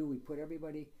 What we do, we put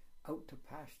everybody out to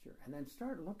pasture and then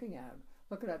start looking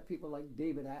at people like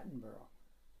David Attenborough,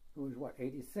 who is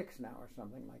 86 now or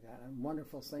something like that, and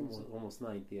wonderful things. Almost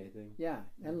 90, I think. Yeah,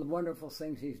 and the wonderful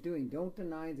things he's doing. Don't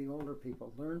deny the older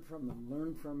people. Learn from them.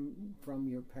 Learn from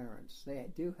your parents. They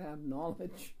do have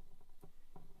knowledge.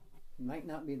 It might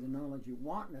not be the knowledge you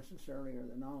want necessarily or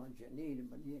the knowledge you need,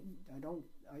 but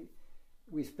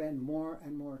we spend more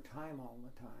and more time all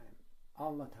the time.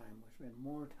 All the time. We spend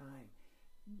more time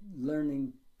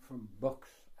learning from books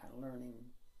and learning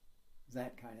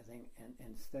that kind of thing, and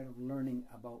instead of learning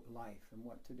about life and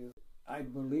what to do. I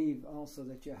believe also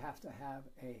that you have to have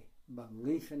a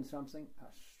belief in something, a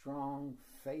strong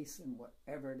faith in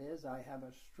whatever it is. I have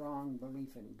a strong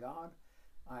belief in God.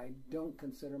 I don't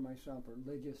consider myself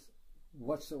religious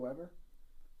whatsoever,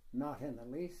 not in the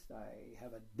least. I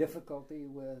have a difficulty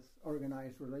with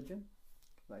organized religion.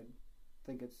 I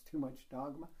think it's too much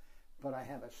dogma, but I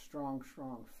have a strong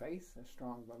faith, a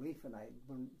strong belief, and I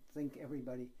think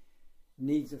everybody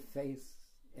needs a faith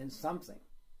in something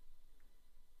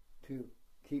to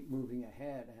keep moving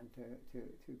ahead and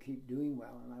to keep doing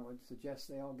well. And I would suggest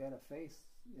they all get a faith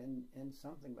in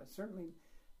something, but certainly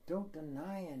don't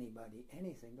deny anybody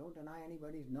anything. Don't deny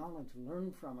anybody's knowledge.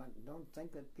 Learn from it. Don't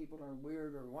think that people are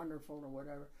weird or wonderful or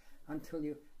whatever until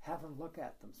you have a look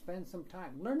at them. Spend some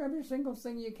time. Learn every single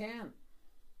thing you can.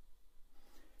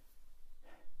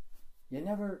 You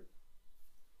never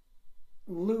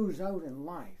lose out in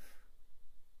life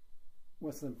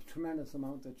with the tremendous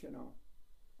amount that you know,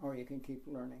 or you can keep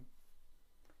learning.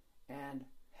 And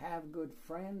have good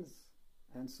friends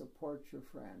and support your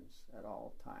friends at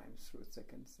all times through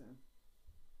thick and thin,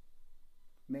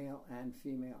 male and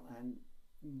female, and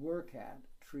work at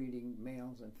treating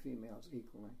males and females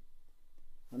equally.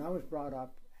 When I was brought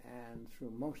up, and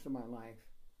through most of my life,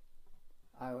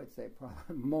 I would say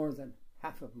probably more than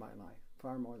half of my life,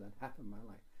 far more than half of my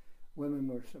life, women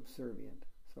were subservient.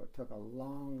 So it took a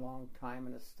long, long time,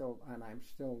 and I'm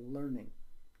still learning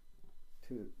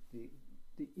to the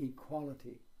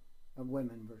equality of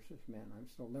women versus men. I'm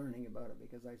still learning about it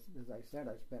because, as I said,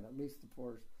 I spent at least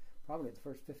probably the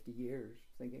first 50 years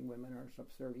thinking women are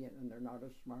subservient and they're not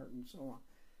as smart and so on.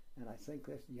 And I think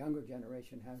this younger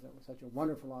generation has such a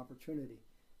wonderful opportunity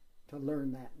to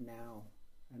learn that now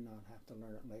and not have to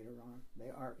learn it later on. They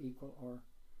are equal or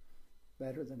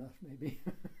better than us, maybe.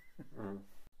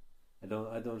 I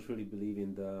don't really believe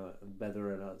in the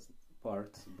better than us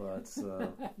part, but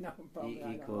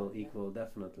no, equal,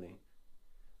 definitely.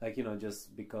 Like,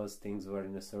 just because things were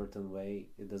in a certain way,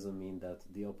 it doesn't mean that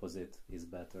the opposite is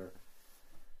better.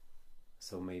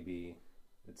 So maybe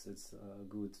it's a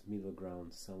good middle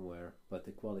ground somewhere, but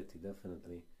equality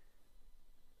definitely.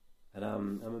 And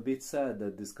I'm a bit sad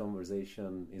that this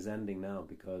conversation is ending now,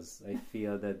 because I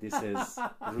feel that this is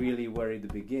really where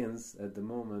it begins at the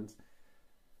moment.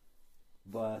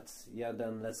 But yeah,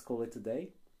 then let's call it a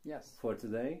day. Yes. For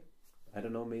today. I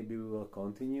don't know, maybe we will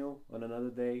continue on another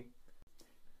day.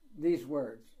 These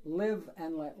words: live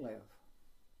and let live.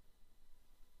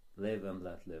 Live and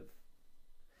let live.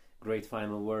 Great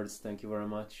final words. Thank you very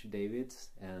much, David,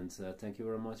 and thank you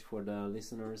very much for the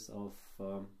listeners of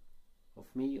the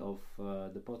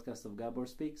podcast of Gabor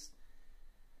Speaks.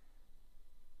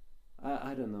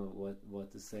 I don't know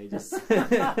what to say. Just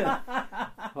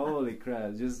holy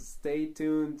crap! Just stay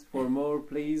tuned for more,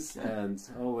 please, and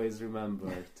always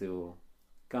remember to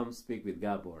come speak with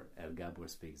Gabor at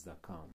gaborspeaks.com.